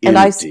 And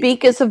I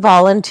speak as a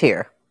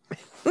volunteer.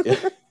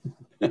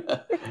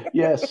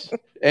 Yes,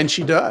 and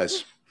she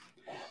does.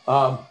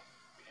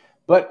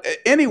 But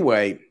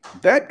anyway,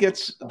 that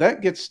gets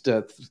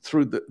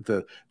through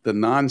the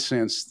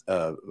nonsense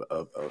of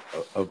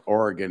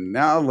Oregon.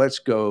 Now let's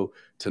go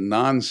to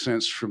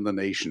nonsense from the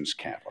nation's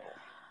capital.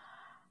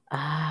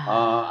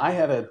 I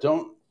had a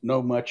don't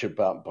know much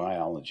about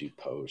biology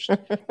post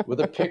with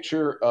a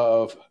picture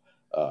of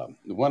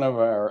one of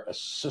our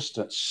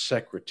assistant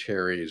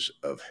secretaries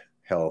of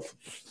health,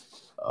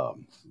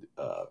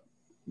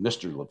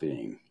 Mr.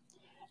 Levine.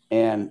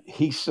 And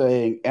he's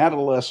saying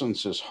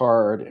adolescence is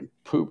hard and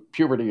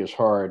puberty is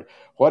hard.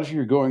 What if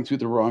you're going through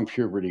the wrong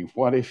puberty?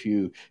 What if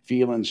you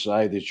feel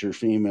inside that you're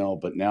female,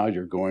 but now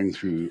you're going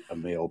through a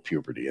male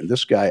puberty? And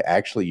this guy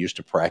actually used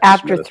to practice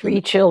after medicine.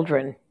 3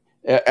 children.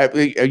 I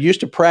used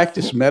to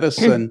practice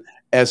medicine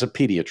as a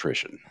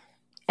pediatrician.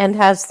 And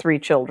has 3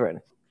 children.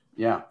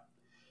 Yeah.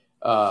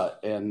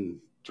 And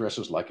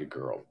dresses like a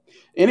girl.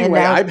 Anyway,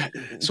 I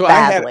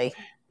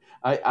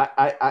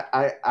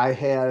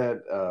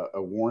had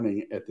a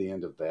warning at the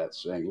end of that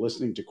saying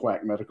listening to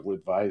quack medical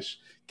advice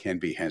can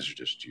be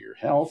hazardous to your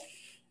health.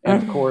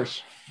 And of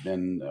course,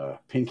 then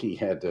Pinky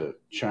had to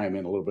chime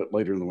in a little bit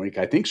later in the week.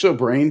 I think so,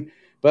 Brain.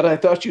 But I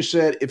thought you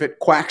said if it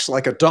quacks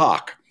like a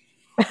doc.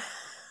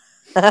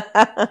 That's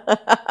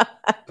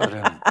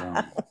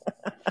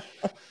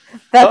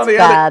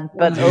bad,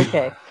 but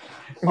okay.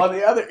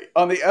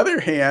 On the other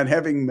hand,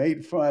 having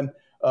made fun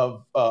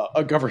of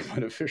a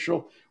government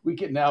official, we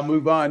can now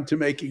move on to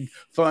making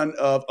fun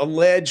of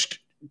alleged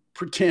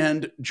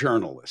pretend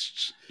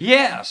journalists.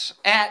 Yes,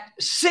 at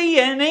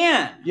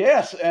CNN.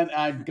 Yes, and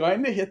I'm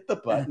going to hit the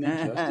button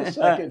in just a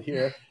second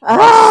here.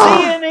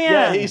 CNN.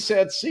 Yeah, he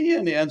said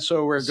CNN,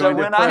 so we're going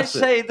to press it.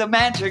 So when I say the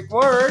magic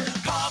word,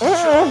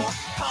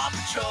 Paw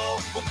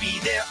Patrol will be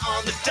there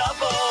on the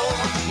double.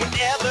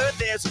 Whenever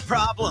there's a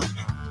problem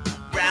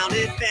round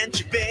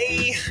Adventure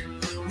Bay,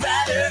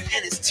 Ryder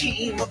and his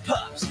team of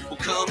pups will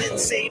come and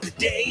save the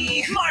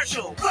day.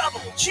 Marshall,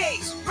 Rubble,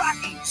 Chase,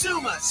 Rocky,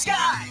 Zuma,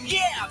 Sky,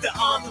 yeah, they're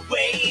on the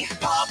way.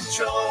 Paw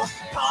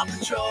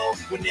Patrol,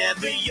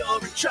 whenever you're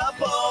in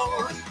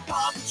trouble.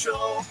 Paw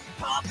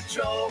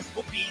Patrol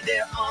will be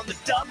there on the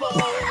double.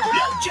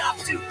 No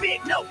job's too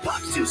big, no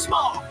pups too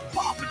small.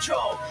 Paw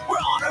Patrol, we're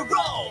on a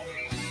roll.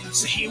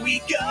 So here we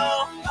go,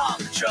 Paw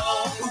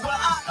Patrol,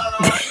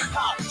 ooh-ah-oh,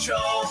 Paw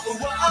Patrol,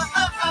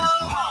 ooh-ah-oh,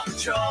 Paw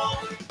Patrol.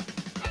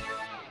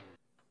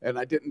 And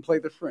I didn't play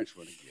the French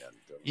one again.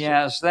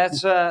 Yes,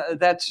 that's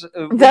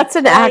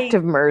an act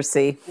of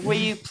mercy.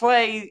 We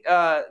play.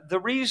 The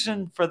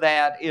reason for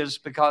that is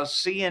because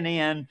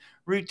CNN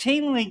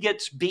routinely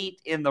gets beat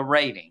in the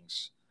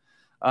ratings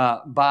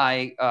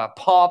by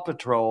Paw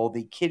Patrol,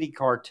 the kitty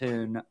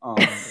cartoon on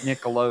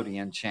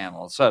Nickelodeon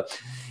channel. So,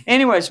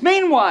 anyways,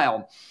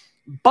 meanwhile,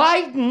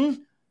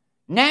 Biden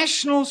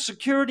National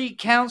Security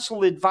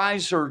Council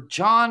advisor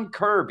John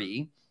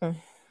Kirby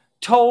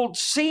told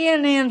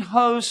CNN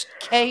host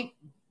Kate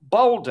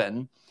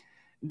Bolden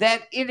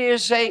that it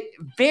is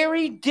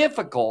very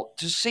difficult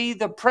to see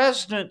the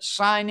president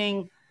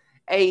signing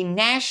a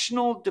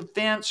National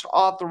Defense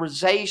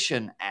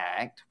Authorization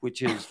Act,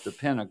 which is the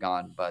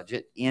Pentagon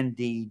budget,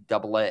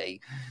 NDAA,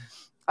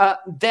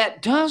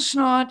 that does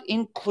not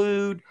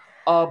include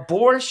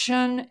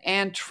abortion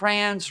and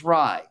trans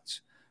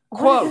rights.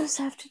 What does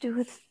that have to do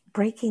with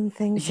breaking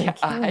things? Yeah,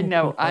 I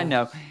know.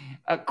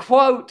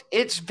 Quote,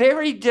 it's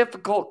very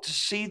difficult to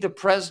see the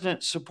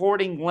president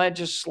supporting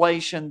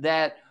legislation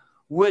that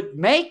would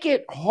make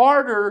it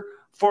harder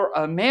for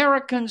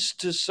Americans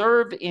to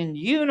serve in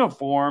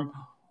uniform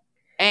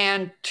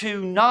and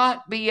to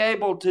not be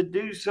able to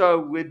do so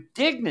with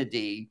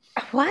dignity.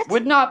 What?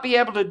 Would not be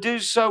able to do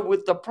so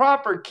with the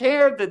proper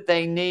care that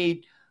they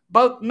need,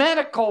 both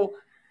medical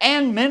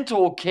and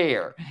mental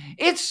care.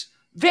 It's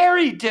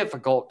very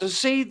difficult to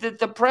see that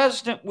the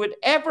president would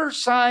ever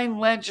sign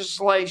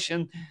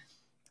legislation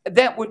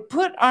that would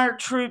put our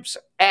troops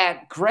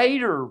at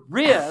greater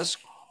risk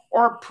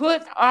or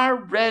put our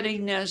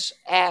readiness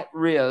at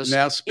risk,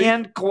 now,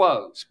 end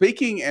quote.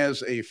 Speaking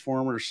as a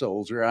former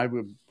soldier, I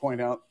would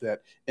point out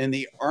that in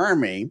the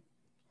Army,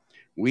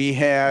 we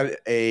had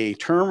a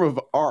term of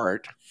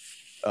art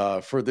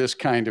for this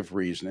kind of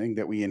reasoning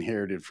that we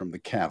inherited from the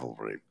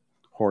cavalry,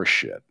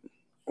 horseshit.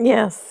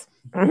 Yes.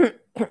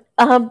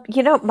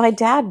 My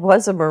dad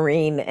was a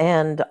Marine,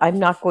 and I'm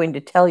not going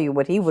to tell you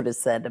what he would have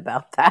said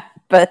about that,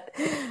 but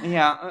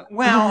yeah,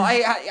 well,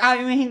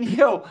 I mean,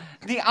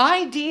 the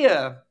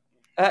idea,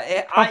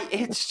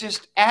 it's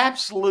just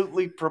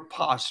absolutely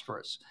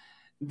preposterous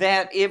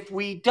that if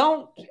we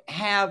don't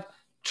have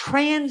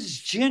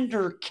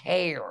transgender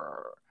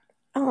care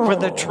for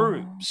the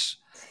troops,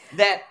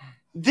 that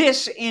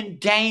this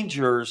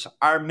endangers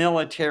our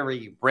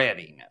military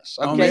readiness.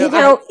 Okay, You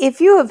know, if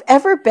you have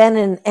ever been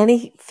in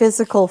any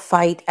physical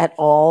fight at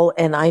all,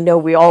 and I know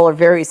we all are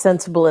very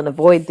sensible and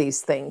avoid these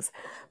things,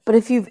 but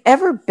if you've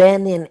ever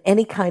been in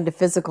any kind of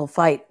physical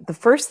fight, the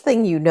first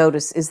thing you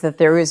notice is that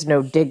there is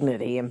no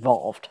dignity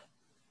involved.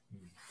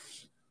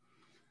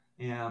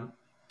 Yeah.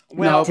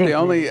 Well, the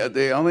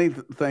only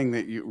thing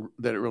that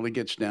it really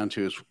gets down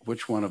to is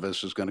which one of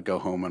us is going to go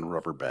home in a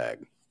rubber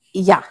bag.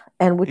 Yeah,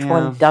 and which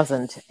one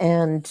doesn't,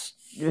 and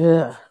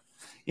ugh.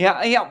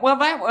 Yeah. Well,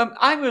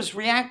 I was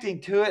reacting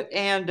to it,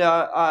 and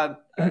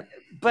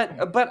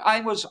but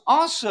I was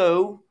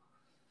also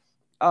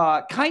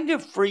kind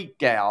of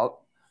freaked out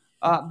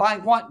by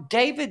what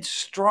David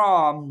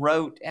Strom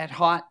wrote at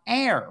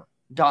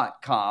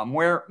hotair.com,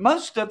 where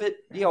most of it,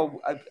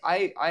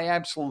 I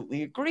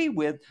absolutely agree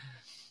with,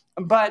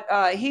 but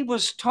he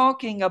was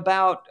talking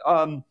about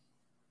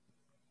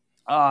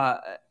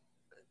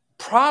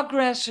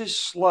progress is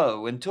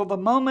slow until the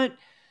moment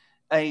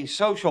a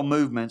social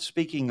movement,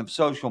 speaking of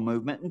social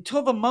movement,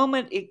 until the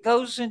moment it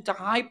goes into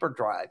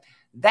hyperdrive.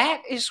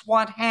 That is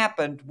what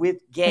happened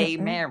with gay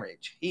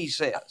marriage, he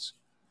says.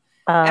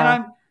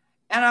 And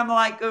I'm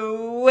like,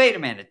 oh, wait a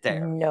minute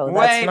there. No,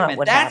 that's not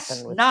what happened.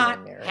 That's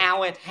not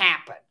how it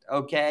happened.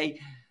 Okay.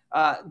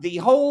 The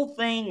whole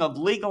thing of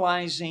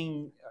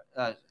legalizing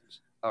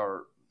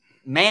or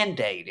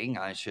mandating,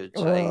 I should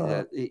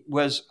say, it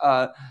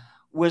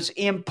was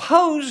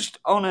imposed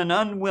on an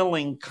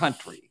unwilling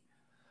country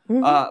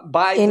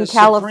by in the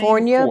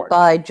California Supreme Court.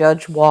 By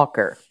Judge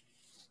Walker.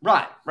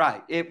 Right.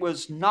 It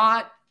was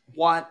not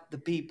what the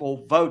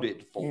people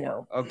voted for.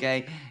 No.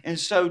 Okay. And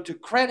so to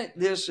credit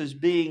this as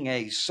being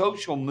a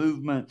social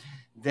movement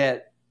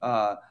that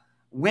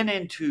went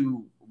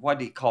into, what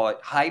do you call it,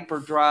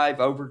 hyperdrive,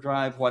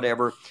 overdrive,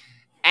 whatever,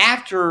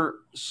 after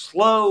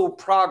slow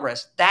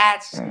progress,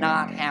 that's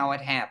not how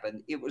it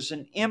happened. It was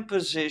an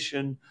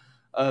imposition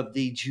of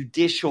the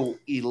judicial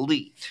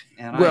elite.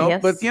 And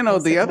but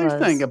the other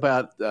thing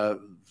about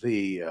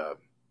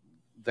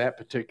that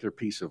particular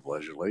piece of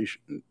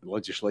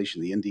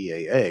legislation, the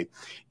NDAA,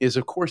 is,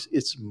 of course,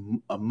 it's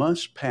a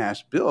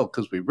must-pass bill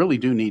because we really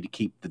do need to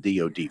keep the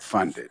DoD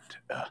funded.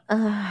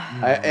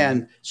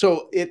 And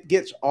so it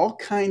gets all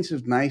kinds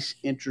of nice,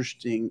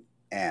 interesting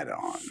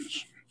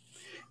add-ons.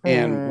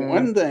 And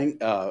one thing,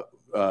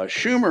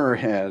 Schumer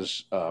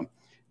has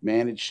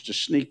managed to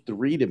sneak the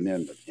Reid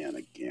Amendment in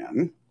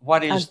again.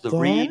 What is the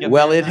Reid Amendment?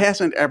 Well, it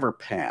hasn't ever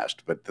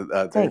passed, but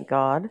thank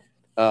God.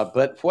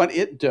 But what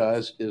it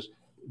does is,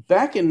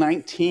 back in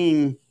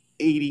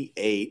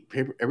 1988,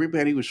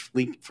 everybody was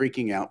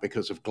freaking out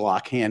because of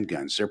Glock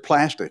handguns. They're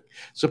plastic.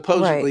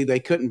 Supposedly, they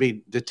couldn't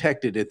be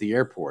detected at the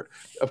airport.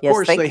 Of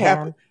course, they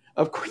can.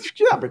 Of course,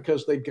 yeah,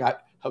 because they've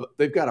got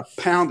a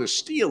pound of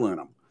steel in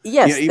them.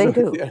 Yes, they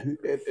do.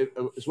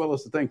 As well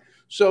as the thing.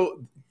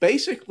 So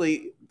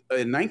basically,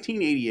 in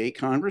 1988,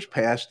 Congress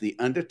passed the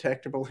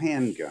undetectable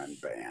handgun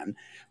ban,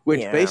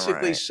 which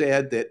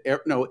said that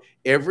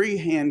every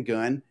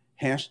handgun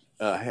has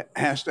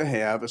to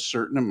have a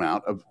certain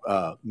amount of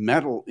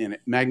metal in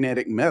it,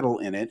 magnetic metal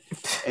in it,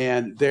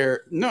 and the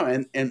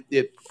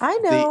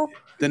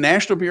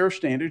National Bureau of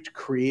Standards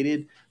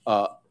created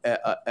a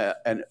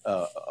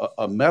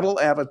metal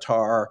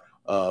avatar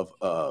of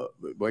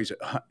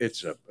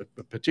it's a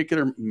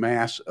particular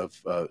mass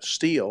of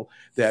steel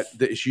that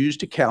is used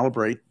to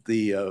calibrate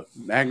the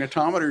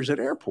magnetometers at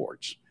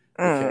airports.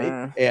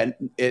 Okay, and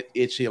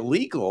it's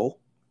illegal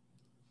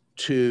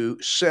to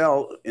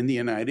sell in the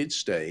United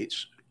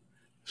States,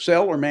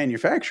 sell or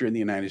manufacture in the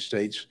United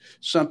States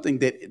something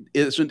that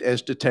isn't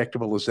as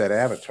detectable as that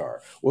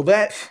avatar. Well,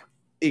 that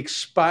it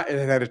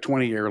had a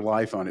 20-year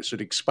life on it, so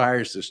it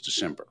expires this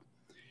December.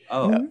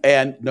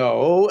 And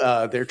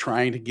they're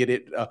trying to get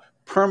it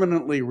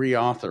permanently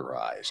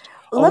reauthorized.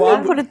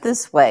 Let me put it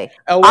this way.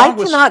 I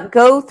cannot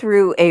go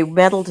through a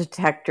metal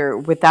detector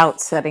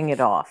without setting it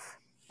off.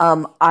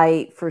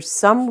 For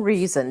some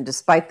reason,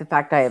 despite the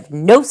fact I have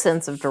no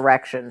sense of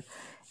direction,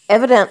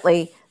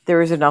 evidently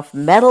there is enough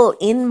metal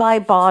in my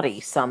body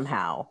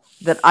somehow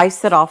that I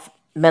set off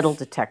metal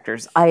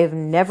detectors. I have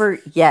never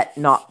yet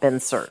not been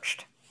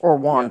searched or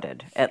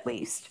wanted, at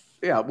least.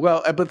 Yeah,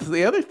 well, but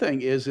the other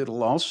thing is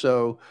it'll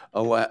also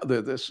allow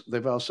this.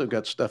 They've also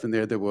got stuff in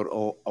there that would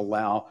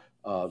allow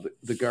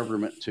the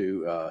government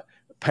to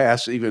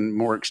pass even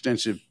more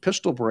extensive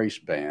pistol brace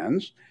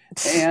bans,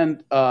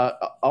 and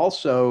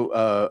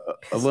also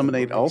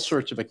eliminate all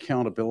sorts of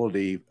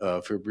accountability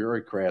for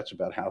bureaucrats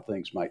about how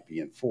things might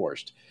be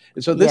enforced.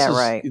 And so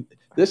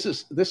this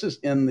is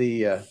in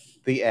the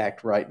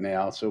act right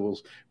now. So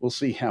we'll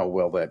see how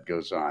well that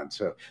goes on.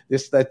 So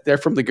they're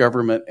from the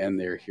government and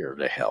they're here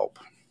to help.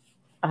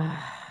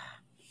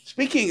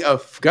 Speaking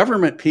of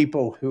government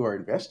people who are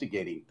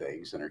investigating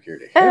things and are here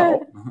to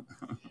help,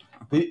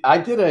 I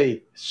did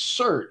a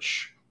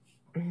search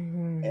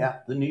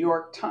at the New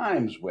York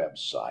Times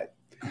website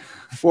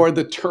for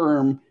the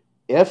term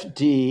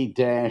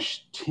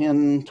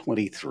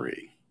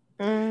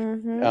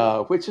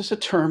FD-1023, which is a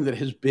term that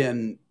has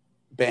been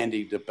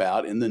bandied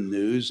about in the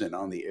news and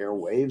on the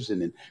airwaves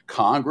and in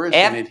Congress.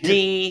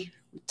 FD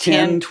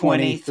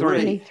 1023.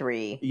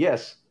 23.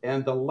 Yes,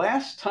 and the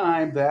last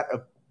time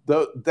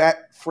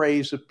that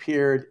phrase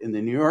appeared in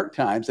the New York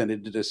Times, and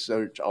it did a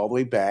search all the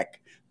way back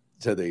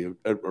to the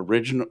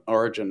original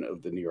origin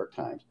of the New York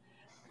Times,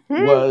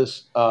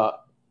 was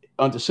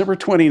on December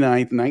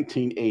 29th,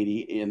 1980,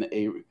 in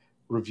a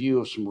review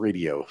of some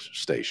radio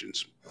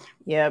stations.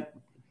 Yep.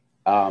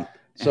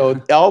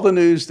 So all the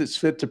news that's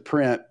fit to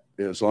print,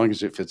 as long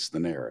as it fits the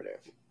narrative.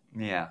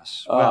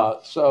 Yes.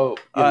 Well,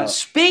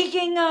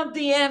 speaking of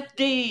the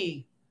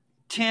FD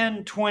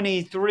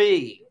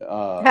 1023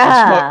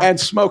 and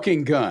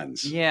smoking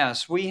guns.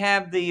 Yes, we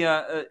have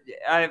the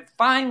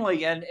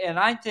finally, and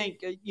I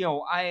think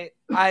I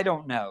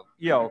don't know.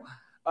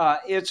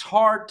 It's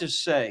hard to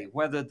say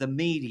whether the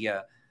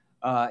media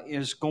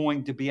is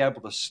going to be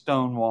able to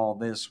stonewall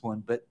this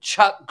one, but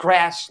Chuck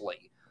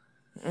Grassley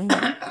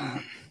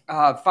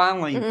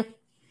finally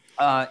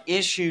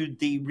issued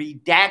the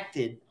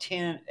redacted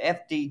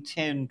FD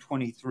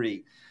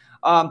 1023.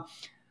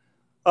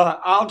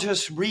 I'll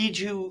just read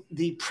you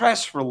the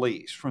press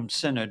release from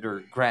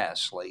Senator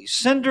Grassley.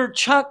 Senator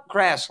Chuck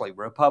Grassley,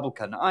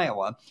 Republican,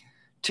 Iowa,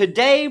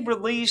 today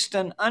released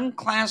an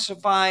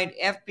unclassified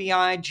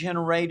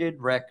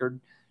FBI-generated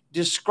record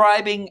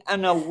describing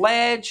an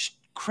alleged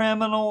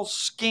criminal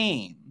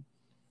scheme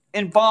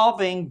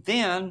involving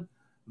then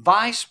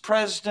Vice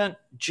President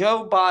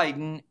Joe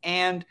Biden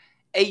and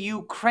a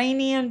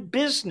Ukrainian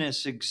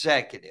business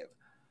executive.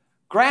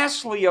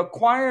 Grassley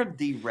acquired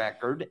the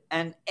record,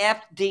 an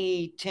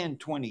FD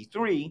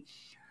 1023,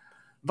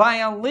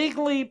 via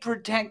legally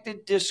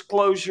protected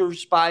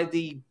disclosures by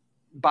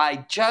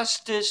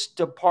Justice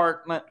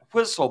Department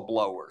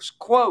whistleblowers.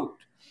 Quote,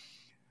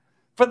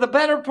 for the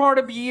better part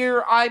of a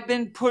year, I've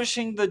been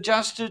pushing the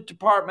Justice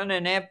Department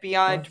and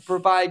FBI to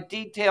provide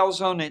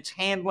details on its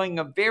handling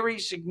of very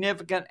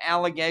significant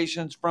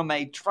allegations from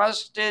a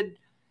trusted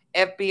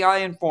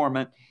FBI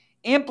informant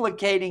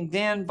implicating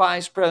then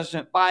Vice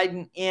President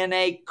Biden in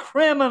a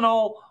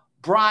criminal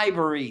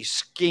bribery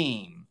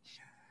scheme.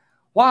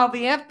 While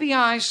the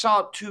FBI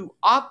sought to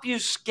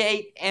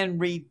obfuscate and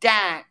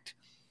redact,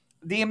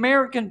 the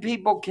American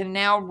people can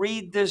now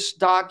read this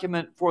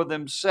document for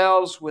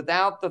themselves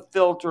without the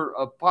filter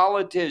of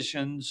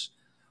politicians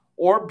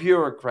or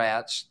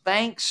bureaucrats,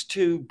 thanks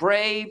to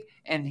brave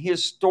and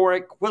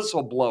historic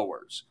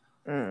whistleblowers.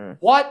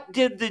 What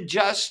did the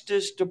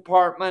Justice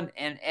Department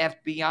and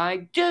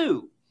FBI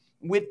do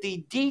with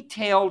the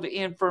detailed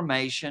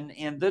information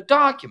in the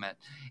document?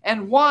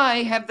 And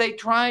why have they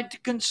tried to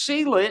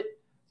conceal it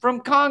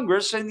from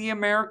Congress and the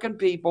American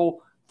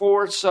people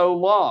for so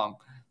long?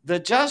 The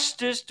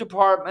Justice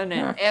Department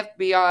and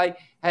FBI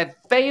have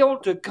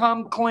failed to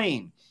come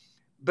clean,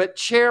 but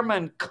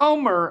Chairman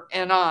Comer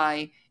and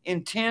I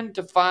intend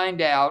to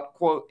find out,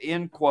 quote,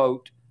 end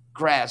quote,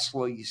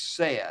 Grassley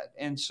said.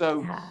 And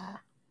so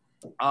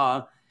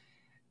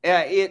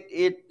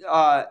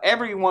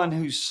everyone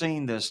who's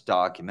seen this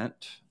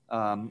document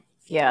has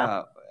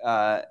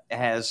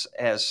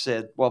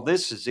said, well,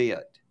 this is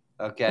it.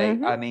 Okay.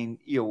 I mean,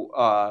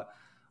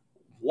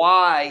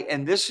 why?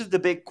 And this is the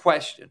big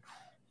question.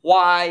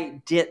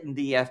 Why didn't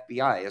the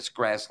FBI, as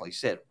Grassley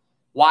said,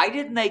 why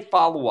didn't they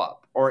follow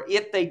up? Or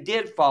if they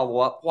did follow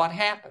up, what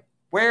happened?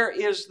 Why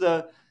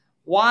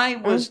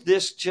was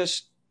this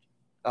just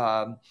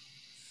why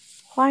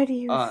do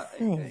you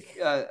think?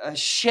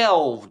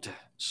 Shelved,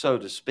 so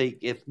to speak,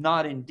 if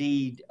not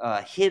indeed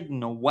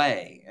hidden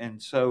away?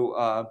 And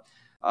so,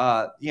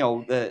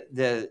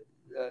 the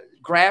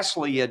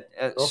Grassley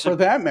for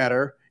that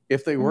matter,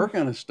 if they were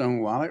going to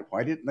stonewall it,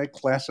 why didn't they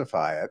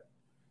classify it?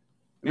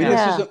 I mean,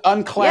 this is an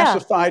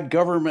unclassified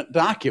government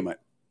document.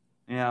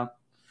 Yeah.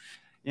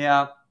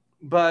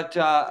 But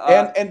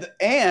and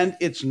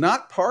it's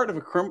not part of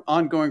an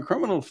ongoing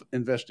criminal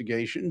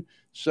investigation,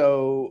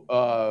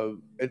 so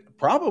it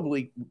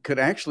probably could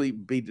actually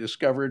be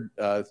discovered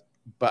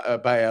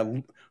by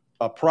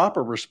a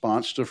proper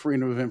response to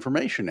Freedom of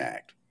Information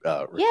Act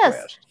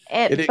request.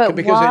 Yes,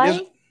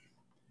 because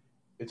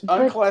it's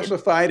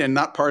unclassified and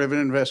not part of an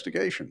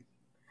investigation.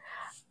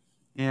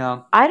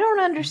 Yeah, I don't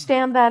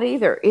understand that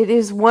either. It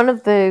is one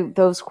of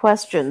those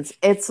questions.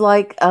 It's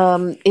like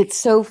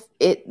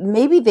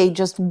maybe they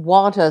just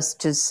want us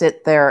to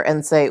sit there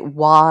and say,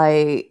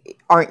 why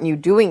aren't you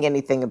doing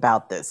anything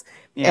about this?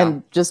 Yeah.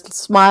 And just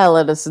smile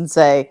at us and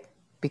say,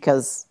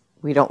 because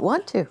we don't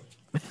want to.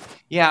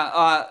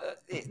 Yeah,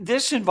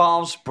 this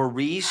involves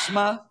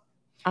Burisma.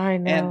 I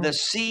know. And the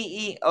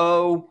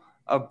CEO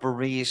of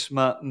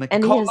Burisma,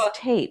 and he has Mykola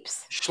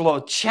tapes.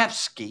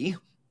 Shlochevsky.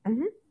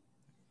 Mm-hmm.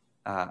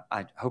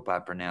 I hope I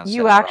pronounced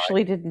you that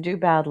actually right. didn't do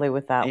badly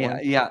with that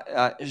one.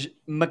 Yeah.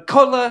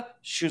 Mykola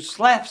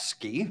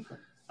Shlochevsky.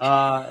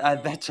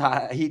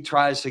 That's he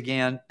tries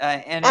again,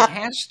 and it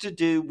has to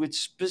do with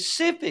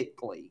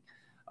specifically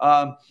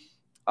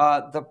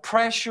the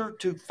pressure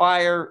to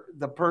fire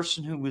the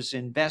person who was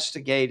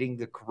investigating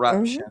the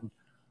corruption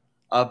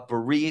of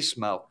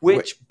Burisma,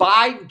 which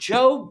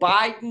Joe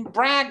Biden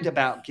bragged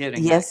about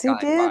getting. Yes, he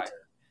did. Fired.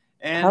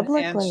 And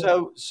Publicly.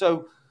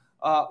 so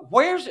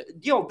where's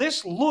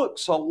this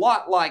looks a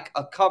lot like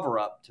a cover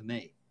up to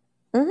me.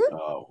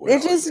 Oh, well,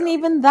 It isn't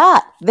even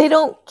that. They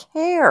don't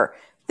care.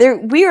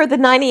 We are the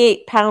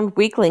 98-pound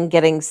weakling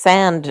getting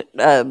sand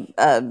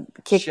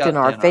kicked Shoved in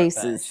our face,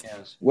 faces.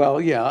 yes. Well,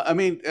 yeah. I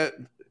mean,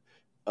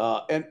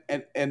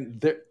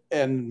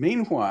 and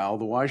meanwhile,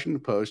 the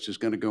Washington Post is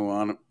going to go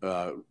on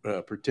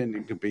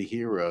pretending to be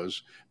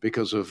heroes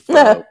because of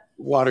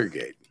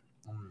Watergate.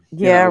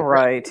 Yeah,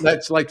 right.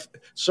 That's like,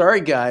 sorry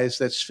guys,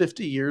 that's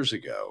 50 years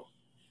ago.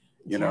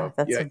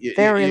 That's a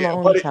very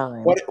long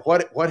time.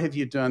 What have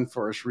you done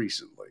for us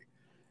recently?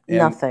 And,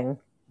 nothing.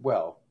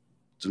 Well,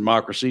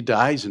 democracy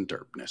dies in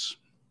derpness.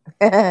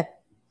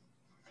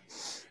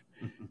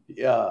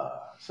 Yeah.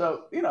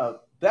 So,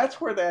 that's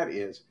where that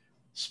is.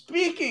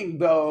 Speaking,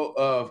 though,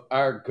 of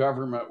our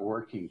government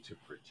working to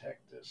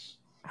protect us,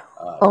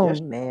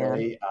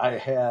 yesterday I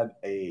had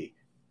a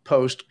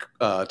post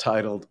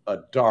titled "A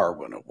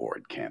Darwin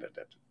Award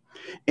Candidate,"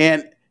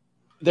 and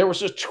there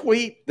was a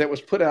tweet that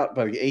was put out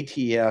by the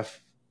ATF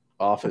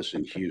office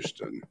in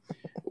Houston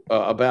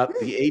about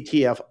the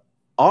ATF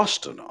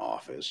Austin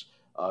office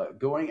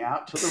going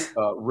out to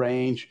the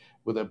range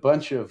with a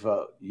bunch of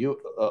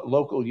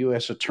local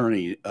U.S.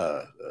 attorney,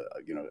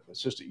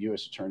 assistant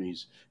U.S.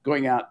 attorneys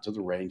going out to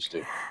the range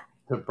to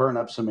burn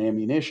up some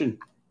ammunition.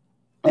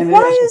 And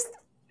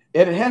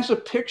it has a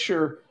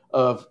picture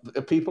of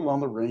people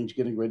on the range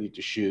getting ready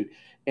to shoot.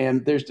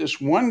 And there's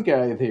this one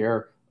guy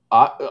there,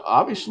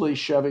 obviously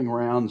shoving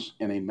rounds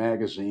in a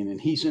magazine,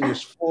 and he's in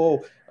his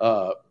full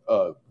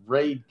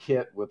raid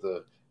kit with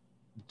a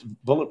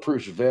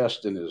bulletproof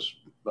vest and his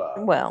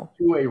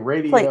two-way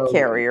radio plate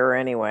carrier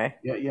anyway.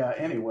 Yeah.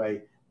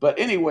 Anyway,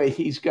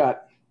 he's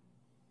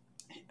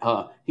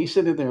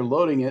sitting there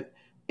loading it,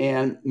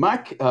 and my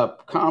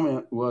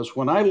comment was,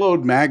 when I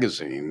load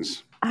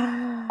magazines,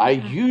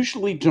 I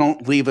usually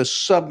don't leave a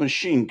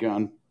submachine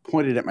gun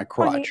pointed at my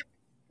crotch.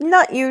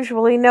 Not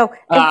usually, no.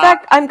 In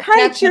fact, I'm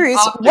kind of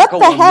curious, what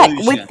the heck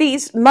with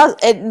these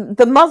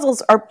the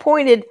muzzles are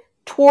pointed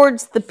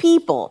towards the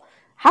people.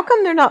 How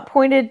come they're not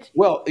pointed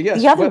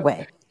the other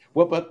way?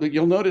 Well, but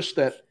you'll notice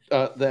that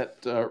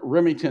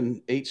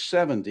Remington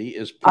 870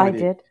 is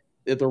pointed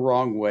the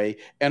wrong way,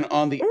 and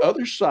on the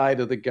other side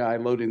of the guy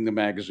loading the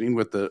magazine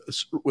with a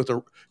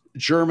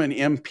German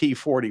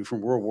MP40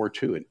 from World War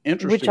II, an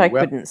interesting which I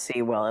couldn't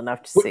see well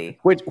enough to see.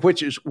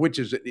 Which is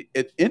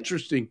an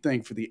interesting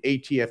thing for the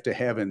ATF to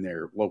have in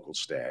their local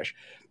stash.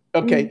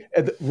 Okay,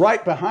 and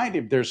right behind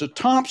him, there's a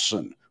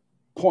Thompson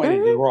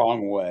pointed the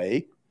wrong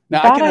way.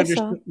 Now I can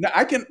understand.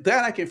 I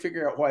can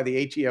figure out why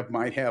the ATF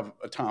might have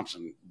a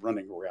Thompson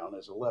running around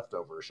as a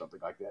leftover or something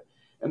like that.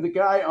 And the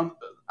guy on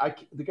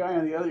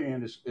the other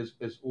end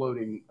is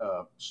loading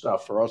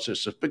stuff for all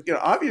sorts of. But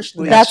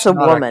obviously that's a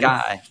woman.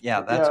 Guy. Yeah,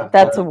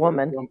 that's a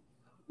woman.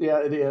 Yeah,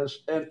 it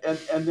is.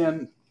 And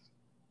then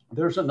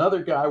there's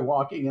another guy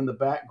walking in the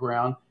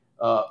background.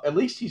 At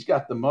least he's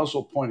got the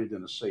muzzle pointed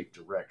in a safe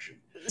direction.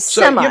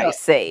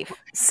 Semi-safe.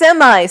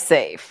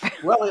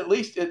 Well, at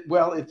least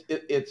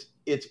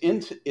it's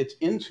into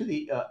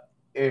the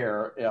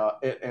air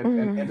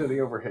and into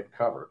the overhead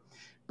cover.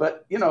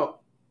 But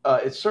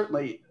it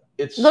certainly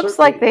looks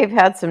like they've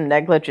had some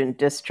negligent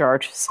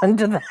discharges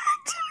under that.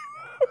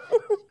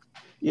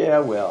 Yeah,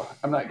 well,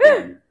 I'm not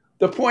going.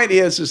 The point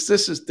is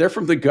they're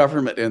from the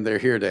government and they're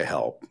here to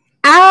help.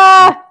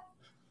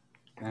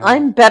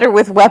 I'm better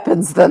with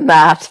weapons than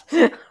that.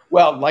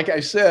 Well, like I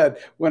said,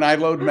 when I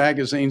load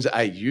magazines,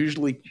 I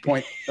usually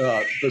point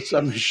the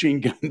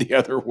submachine gun the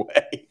other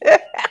way.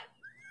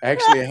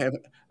 Actually,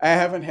 I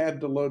haven't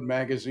had to load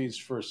magazines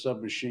for a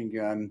submachine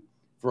gun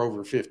for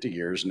over 50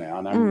 years now,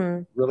 and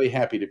I'm really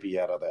happy to be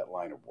out of that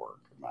line of work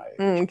at my age.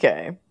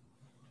 Okay.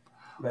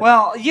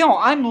 Well,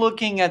 I'm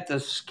looking at the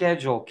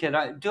schedule. Can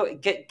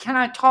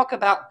I talk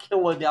about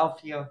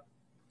Philadelphia?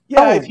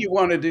 Yeah, if you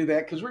want to do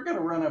that, because we're going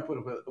to run up with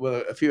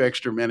a few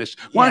extra minutes.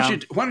 Why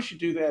don't you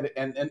do that,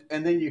 and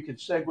then you can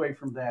segue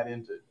from that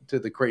into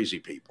the crazy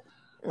people.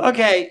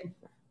 Okay,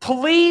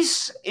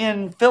 police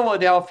in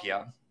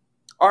Philadelphia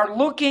are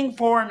looking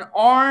for an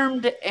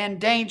armed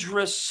and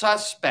dangerous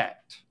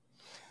suspect,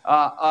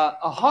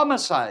 a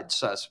homicide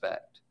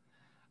suspect.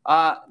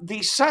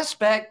 The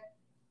suspect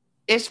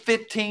is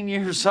 15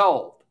 years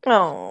old.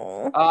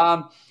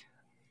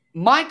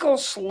 Michael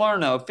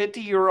Salerno,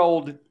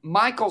 50-year-old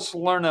Michael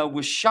Salerno,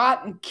 was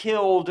shot and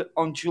killed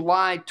on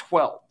July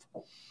 12th.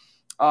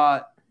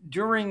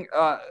 During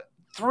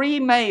three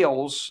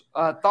males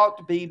thought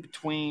to be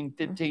between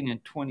 15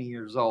 and 20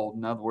 years old,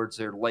 in other words,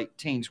 they're late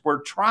teens,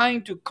 were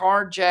trying to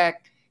carjack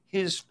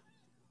his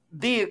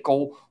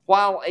vehicle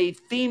while a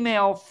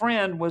female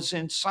friend was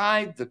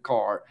inside the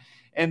car.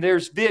 And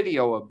there's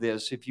video of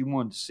this if you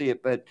want to see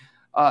it. But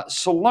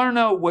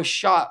Salerno was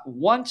shot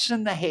once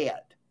in the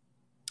head.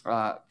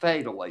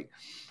 Fatally.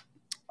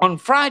 On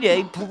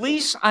Friday,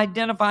 police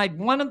identified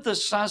one of the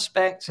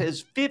suspects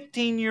as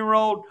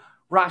 15-year-old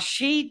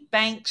Rashid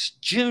Banks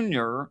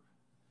Jr.,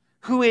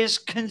 who is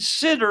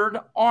considered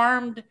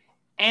armed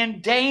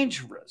and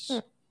dangerous.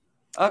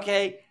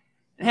 Okay.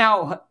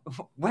 Now,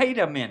 wait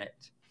a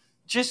minute.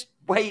 Just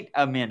wait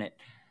a minute.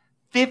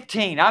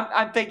 15.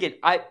 I'm thinking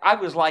I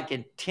was like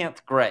in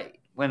 10th grade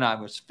when I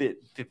was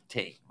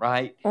 15,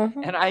 right?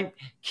 Mhm. And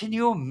can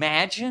you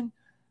imagine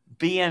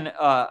being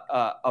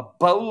a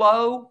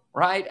bolo,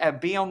 right? And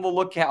be on the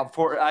lookout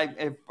for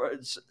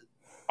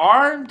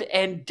armed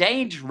and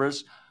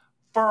dangerous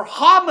for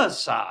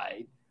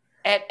homicide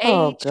at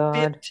Oh, age God.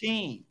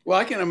 15. Well,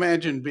 I can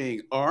imagine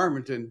being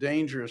armed and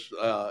dangerous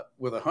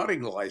with a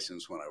hunting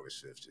license when I was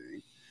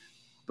 15.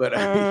 But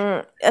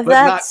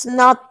That's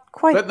not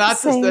quite but the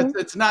not this. same.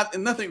 It's not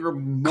nothing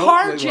remotely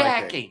like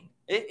that. Carjacking.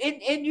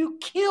 And you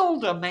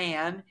killed a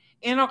man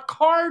in a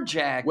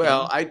carjacking.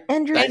 Well,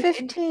 And you're And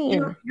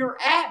 15. you're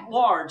at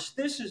large.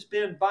 This has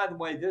been, by the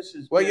way,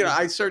 well, you know,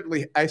 I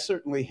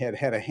certainly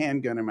had a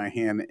handgun in my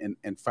hand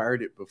and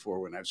fired it before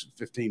when I was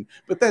 15.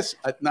 But that's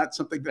not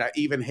something that I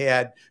even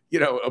had, you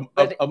know,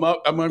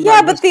 among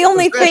Yeah, my but the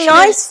only thing possessions.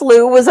 I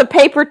slew was a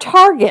paper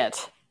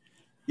target.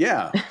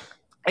 Yeah.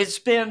 It's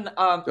been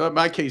So in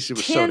my case, it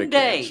was 10 soda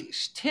days.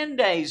 cans. 10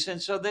 days. And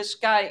so this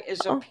guy is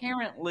Oh.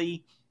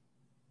 apparently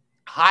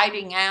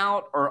hiding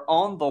out or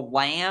on the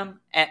lam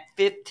at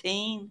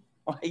 15.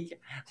 Like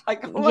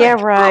Yeah,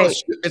 right.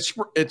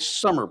 It's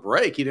summer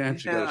break. You didn't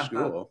have to go to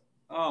school.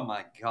 Oh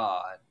my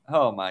God.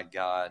 Oh my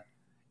God.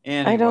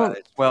 I don't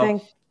Anyways, well,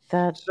 think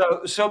that.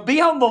 so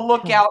be on the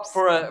lookout helps.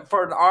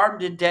 for an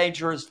armed and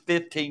dangerous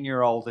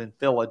 15-year-old in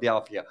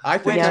Philadelphia. I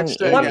think Young that's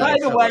staying Well, out by of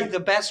the Philly. way, the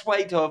best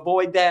way to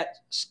avoid that,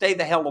 stay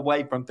the hell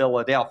away from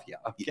Philadelphia.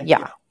 Okay?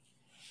 Yeah.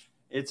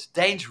 It's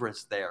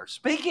dangerous there.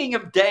 Speaking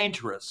of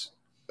dangerous,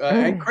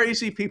 And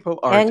crazy people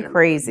are And dangerous.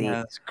 crazy.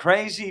 yes,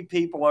 crazy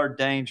people are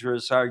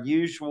dangerous, our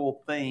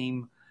usual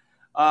theme.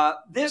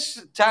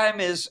 This time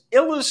is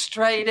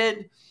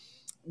illustrated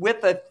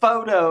with a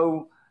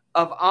photo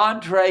of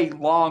Andre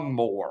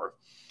Longmore.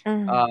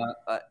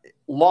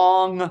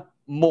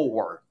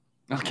 Longmore.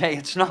 Okay,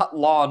 it's not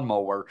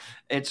lawnmower.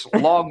 It's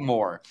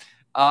Longmore.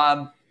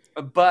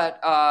 But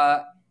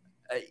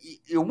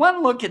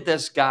one look at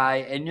this guy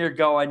and you're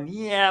going,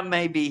 yeah,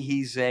 maybe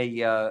he's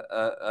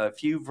a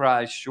few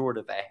fries short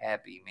of a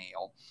Happy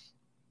Meal.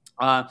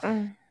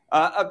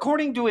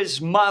 According to his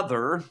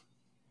mother,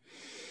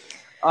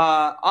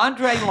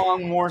 Andre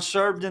Longmore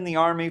served in the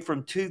Army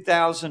from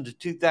 2000 to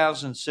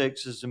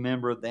 2006 as a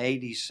member of the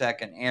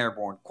 82nd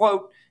Airborne.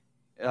 Quote,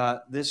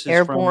 this is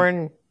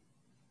Airborne. from...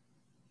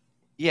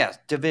 Yes,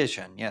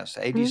 division. Yes,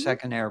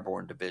 82nd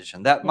Airborne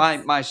Division. That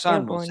Yes, my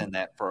son was Airborne. in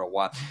that for a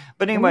while.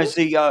 But anyways,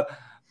 the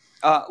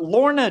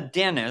Lorna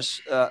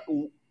Dennis,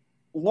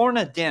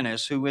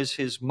 who is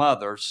his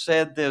mother,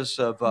 said this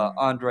of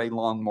Andre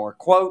Longmore.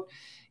 Quote,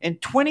 in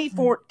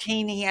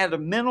 2014, he had a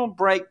mental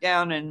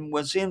breakdown and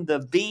was in the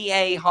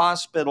VA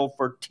hospital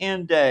for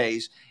 10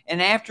 days.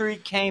 And after he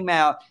came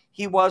out,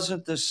 he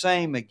wasn't the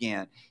same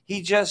again.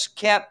 He just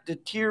kept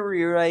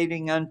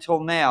deteriorating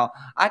until now.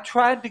 I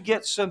tried to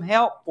get some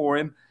help for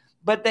him,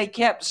 but they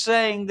kept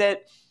saying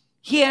that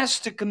he has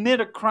to commit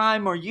a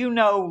crime or,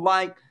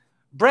 like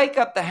break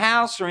up the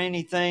house or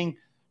anything,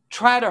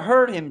 try to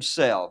hurt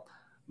himself.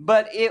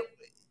 But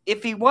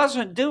if he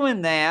wasn't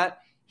doing that,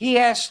 he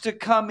has to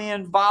come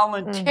in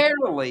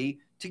voluntarily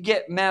to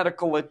get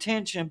medical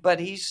attention. But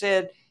he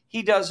said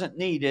he doesn't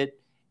need it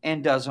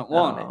and doesn't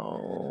want it.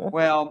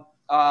 Well,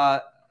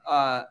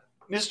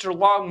 Mr.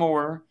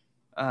 Longmore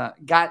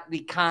got the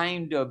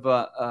kind of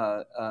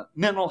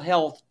mental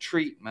health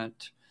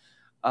treatment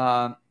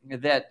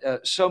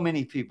that so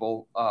many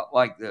people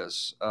like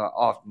this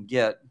often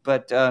get.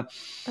 But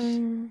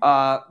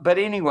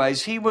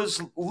anyways, he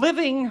was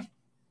living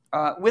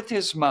with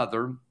his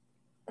mother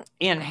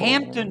in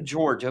Hampton,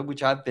 Georgia,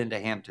 which I've been to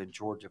Hampton,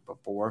 Georgia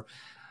before,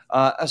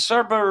 a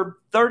suburb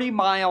 30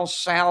 miles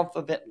south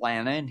of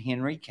Atlanta in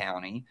Henry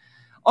County,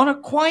 on a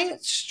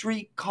quiet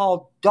street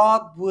called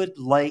Dogwood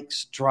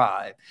Lakes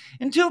Drive,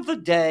 until the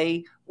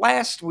day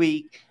last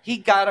week he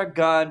got a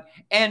gun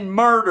and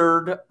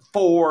murdered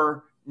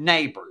 4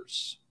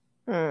 neighbors.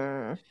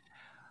 There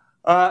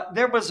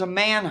was a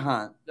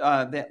manhunt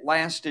that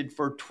lasted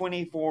for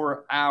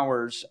 24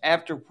 hours,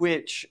 after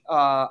which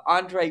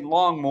Andre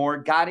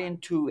Longmore got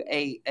into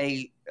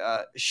a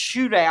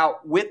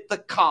shootout with the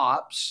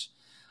cops,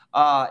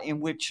 in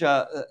which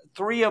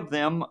 3 of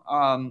them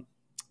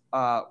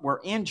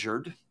were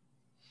injured,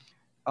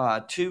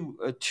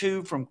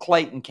 2 from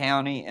Clayton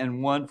County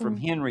and 1 from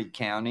Henry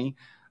County.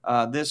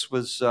 This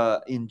was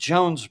in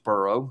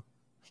Jonesboro.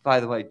 By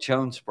the way,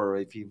 Jonesboro,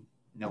 if you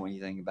know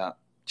anything about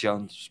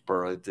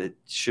Jonesboro, that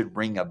should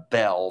ring a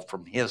bell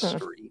from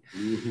history.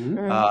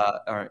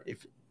 Or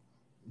if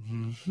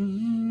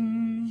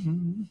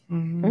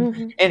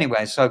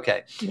anyways,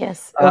 okay.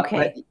 Yes.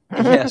 Okay.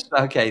 Yes.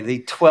 Okay. The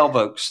 12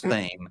 Oaks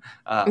theme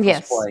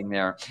was playing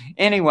there.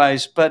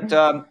 Anyways, but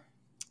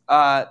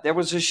there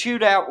was a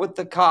shootout with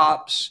the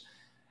cops,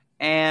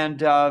 and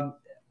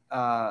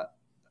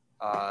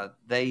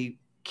they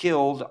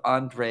killed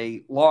Andre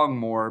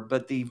Longmore.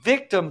 But the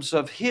victims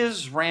of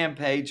his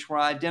rampage were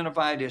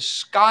identified as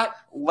Scott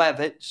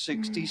Levitt,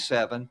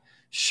 67,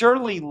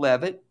 Shirley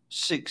Levitt,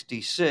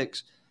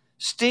 66,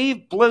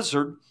 Steve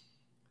Blizzard,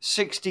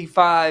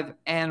 65,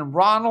 and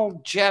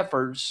Ronald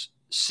Jeffers,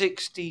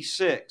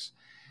 66.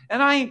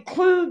 And I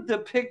include the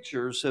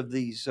pictures of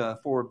these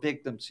 4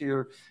 victims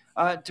here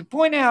to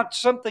point out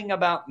something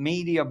about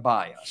media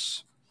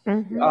bias.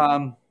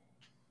 Mhm.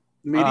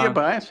 Media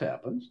bias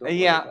happens. Don't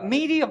worry about it.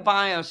 Media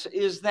bias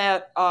is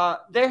that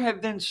there have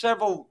been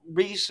several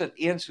recent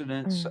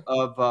incidents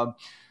of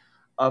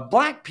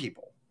black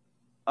people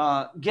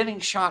getting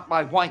shot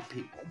by white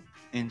people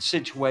in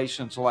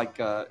situations like,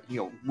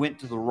 went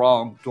to the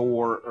wrong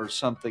door or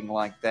something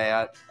like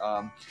that.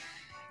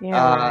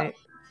 Right.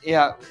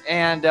 Yeah,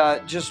 and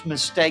just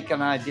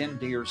mistaken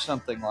identity or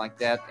something like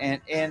that.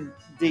 And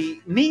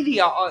the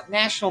media,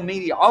 national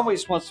media,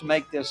 always wants to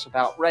make this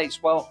about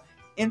race. Well,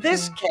 in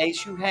this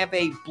case, you have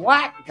a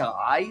black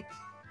guy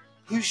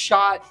who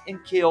shot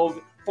and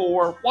killed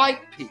 4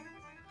 white people.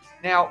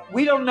 Now,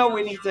 we don't know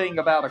anything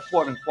about a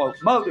quote-unquote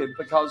motive,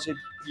 because if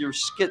you're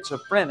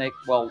schizophrenic,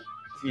 well,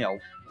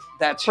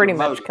 that's Pretty your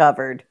much motive.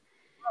 covered.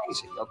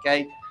 Crazy,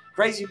 okay?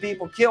 Crazy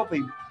people kill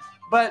people.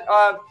 But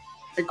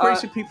and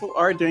crazy people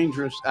are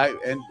dangerous.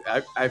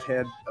 I've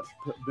had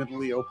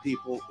mentally ill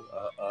people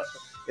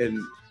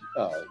in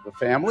the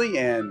family,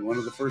 and one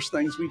of the first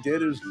things we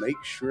did is make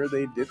sure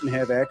they didn't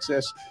have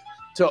access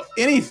to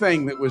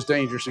anything that was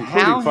dangerous,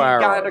 including how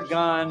firearms. he got a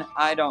gun,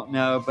 I don't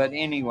know. But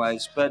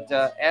anyways,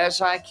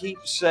 as I keep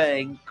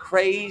saying,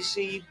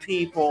 crazy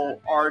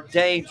people are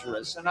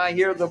dangerous. And I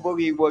hear the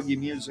boogie woogie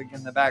music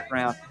in the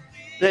background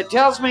that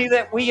tells me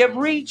that we have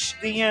reached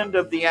the end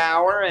of the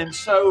hour. And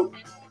so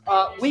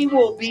we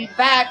will be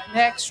back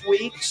next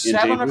week,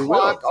 7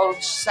 o'clock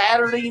on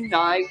Saturday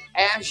night,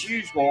 as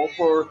usual,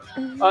 for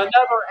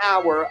another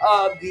hour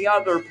of the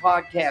other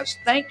podcast.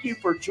 Thank you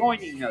for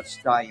joining us,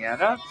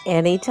 Diana.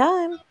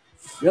 Anytime.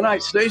 Good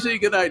night, Stacy.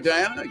 Good night,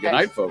 Diana. Good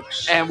night,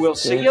 folks. And we'll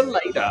see you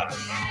later.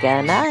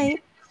 Good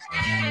night.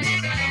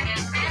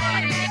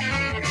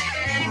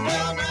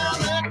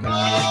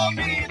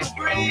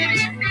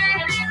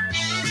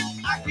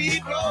 I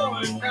keep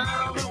going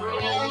down the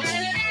road.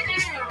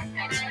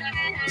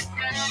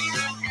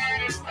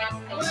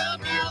 Well,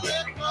 now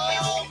let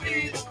go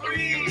be the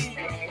free.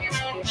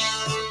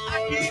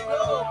 I keep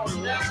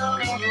going down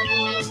the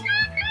road.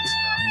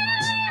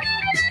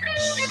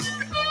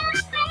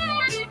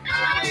 I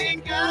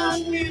ain't got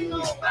me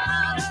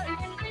nobody.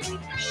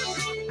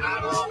 I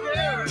don't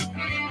care if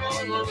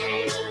people know.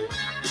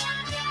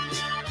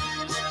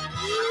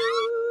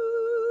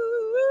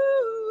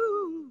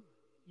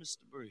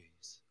 Mr.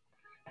 Breeze.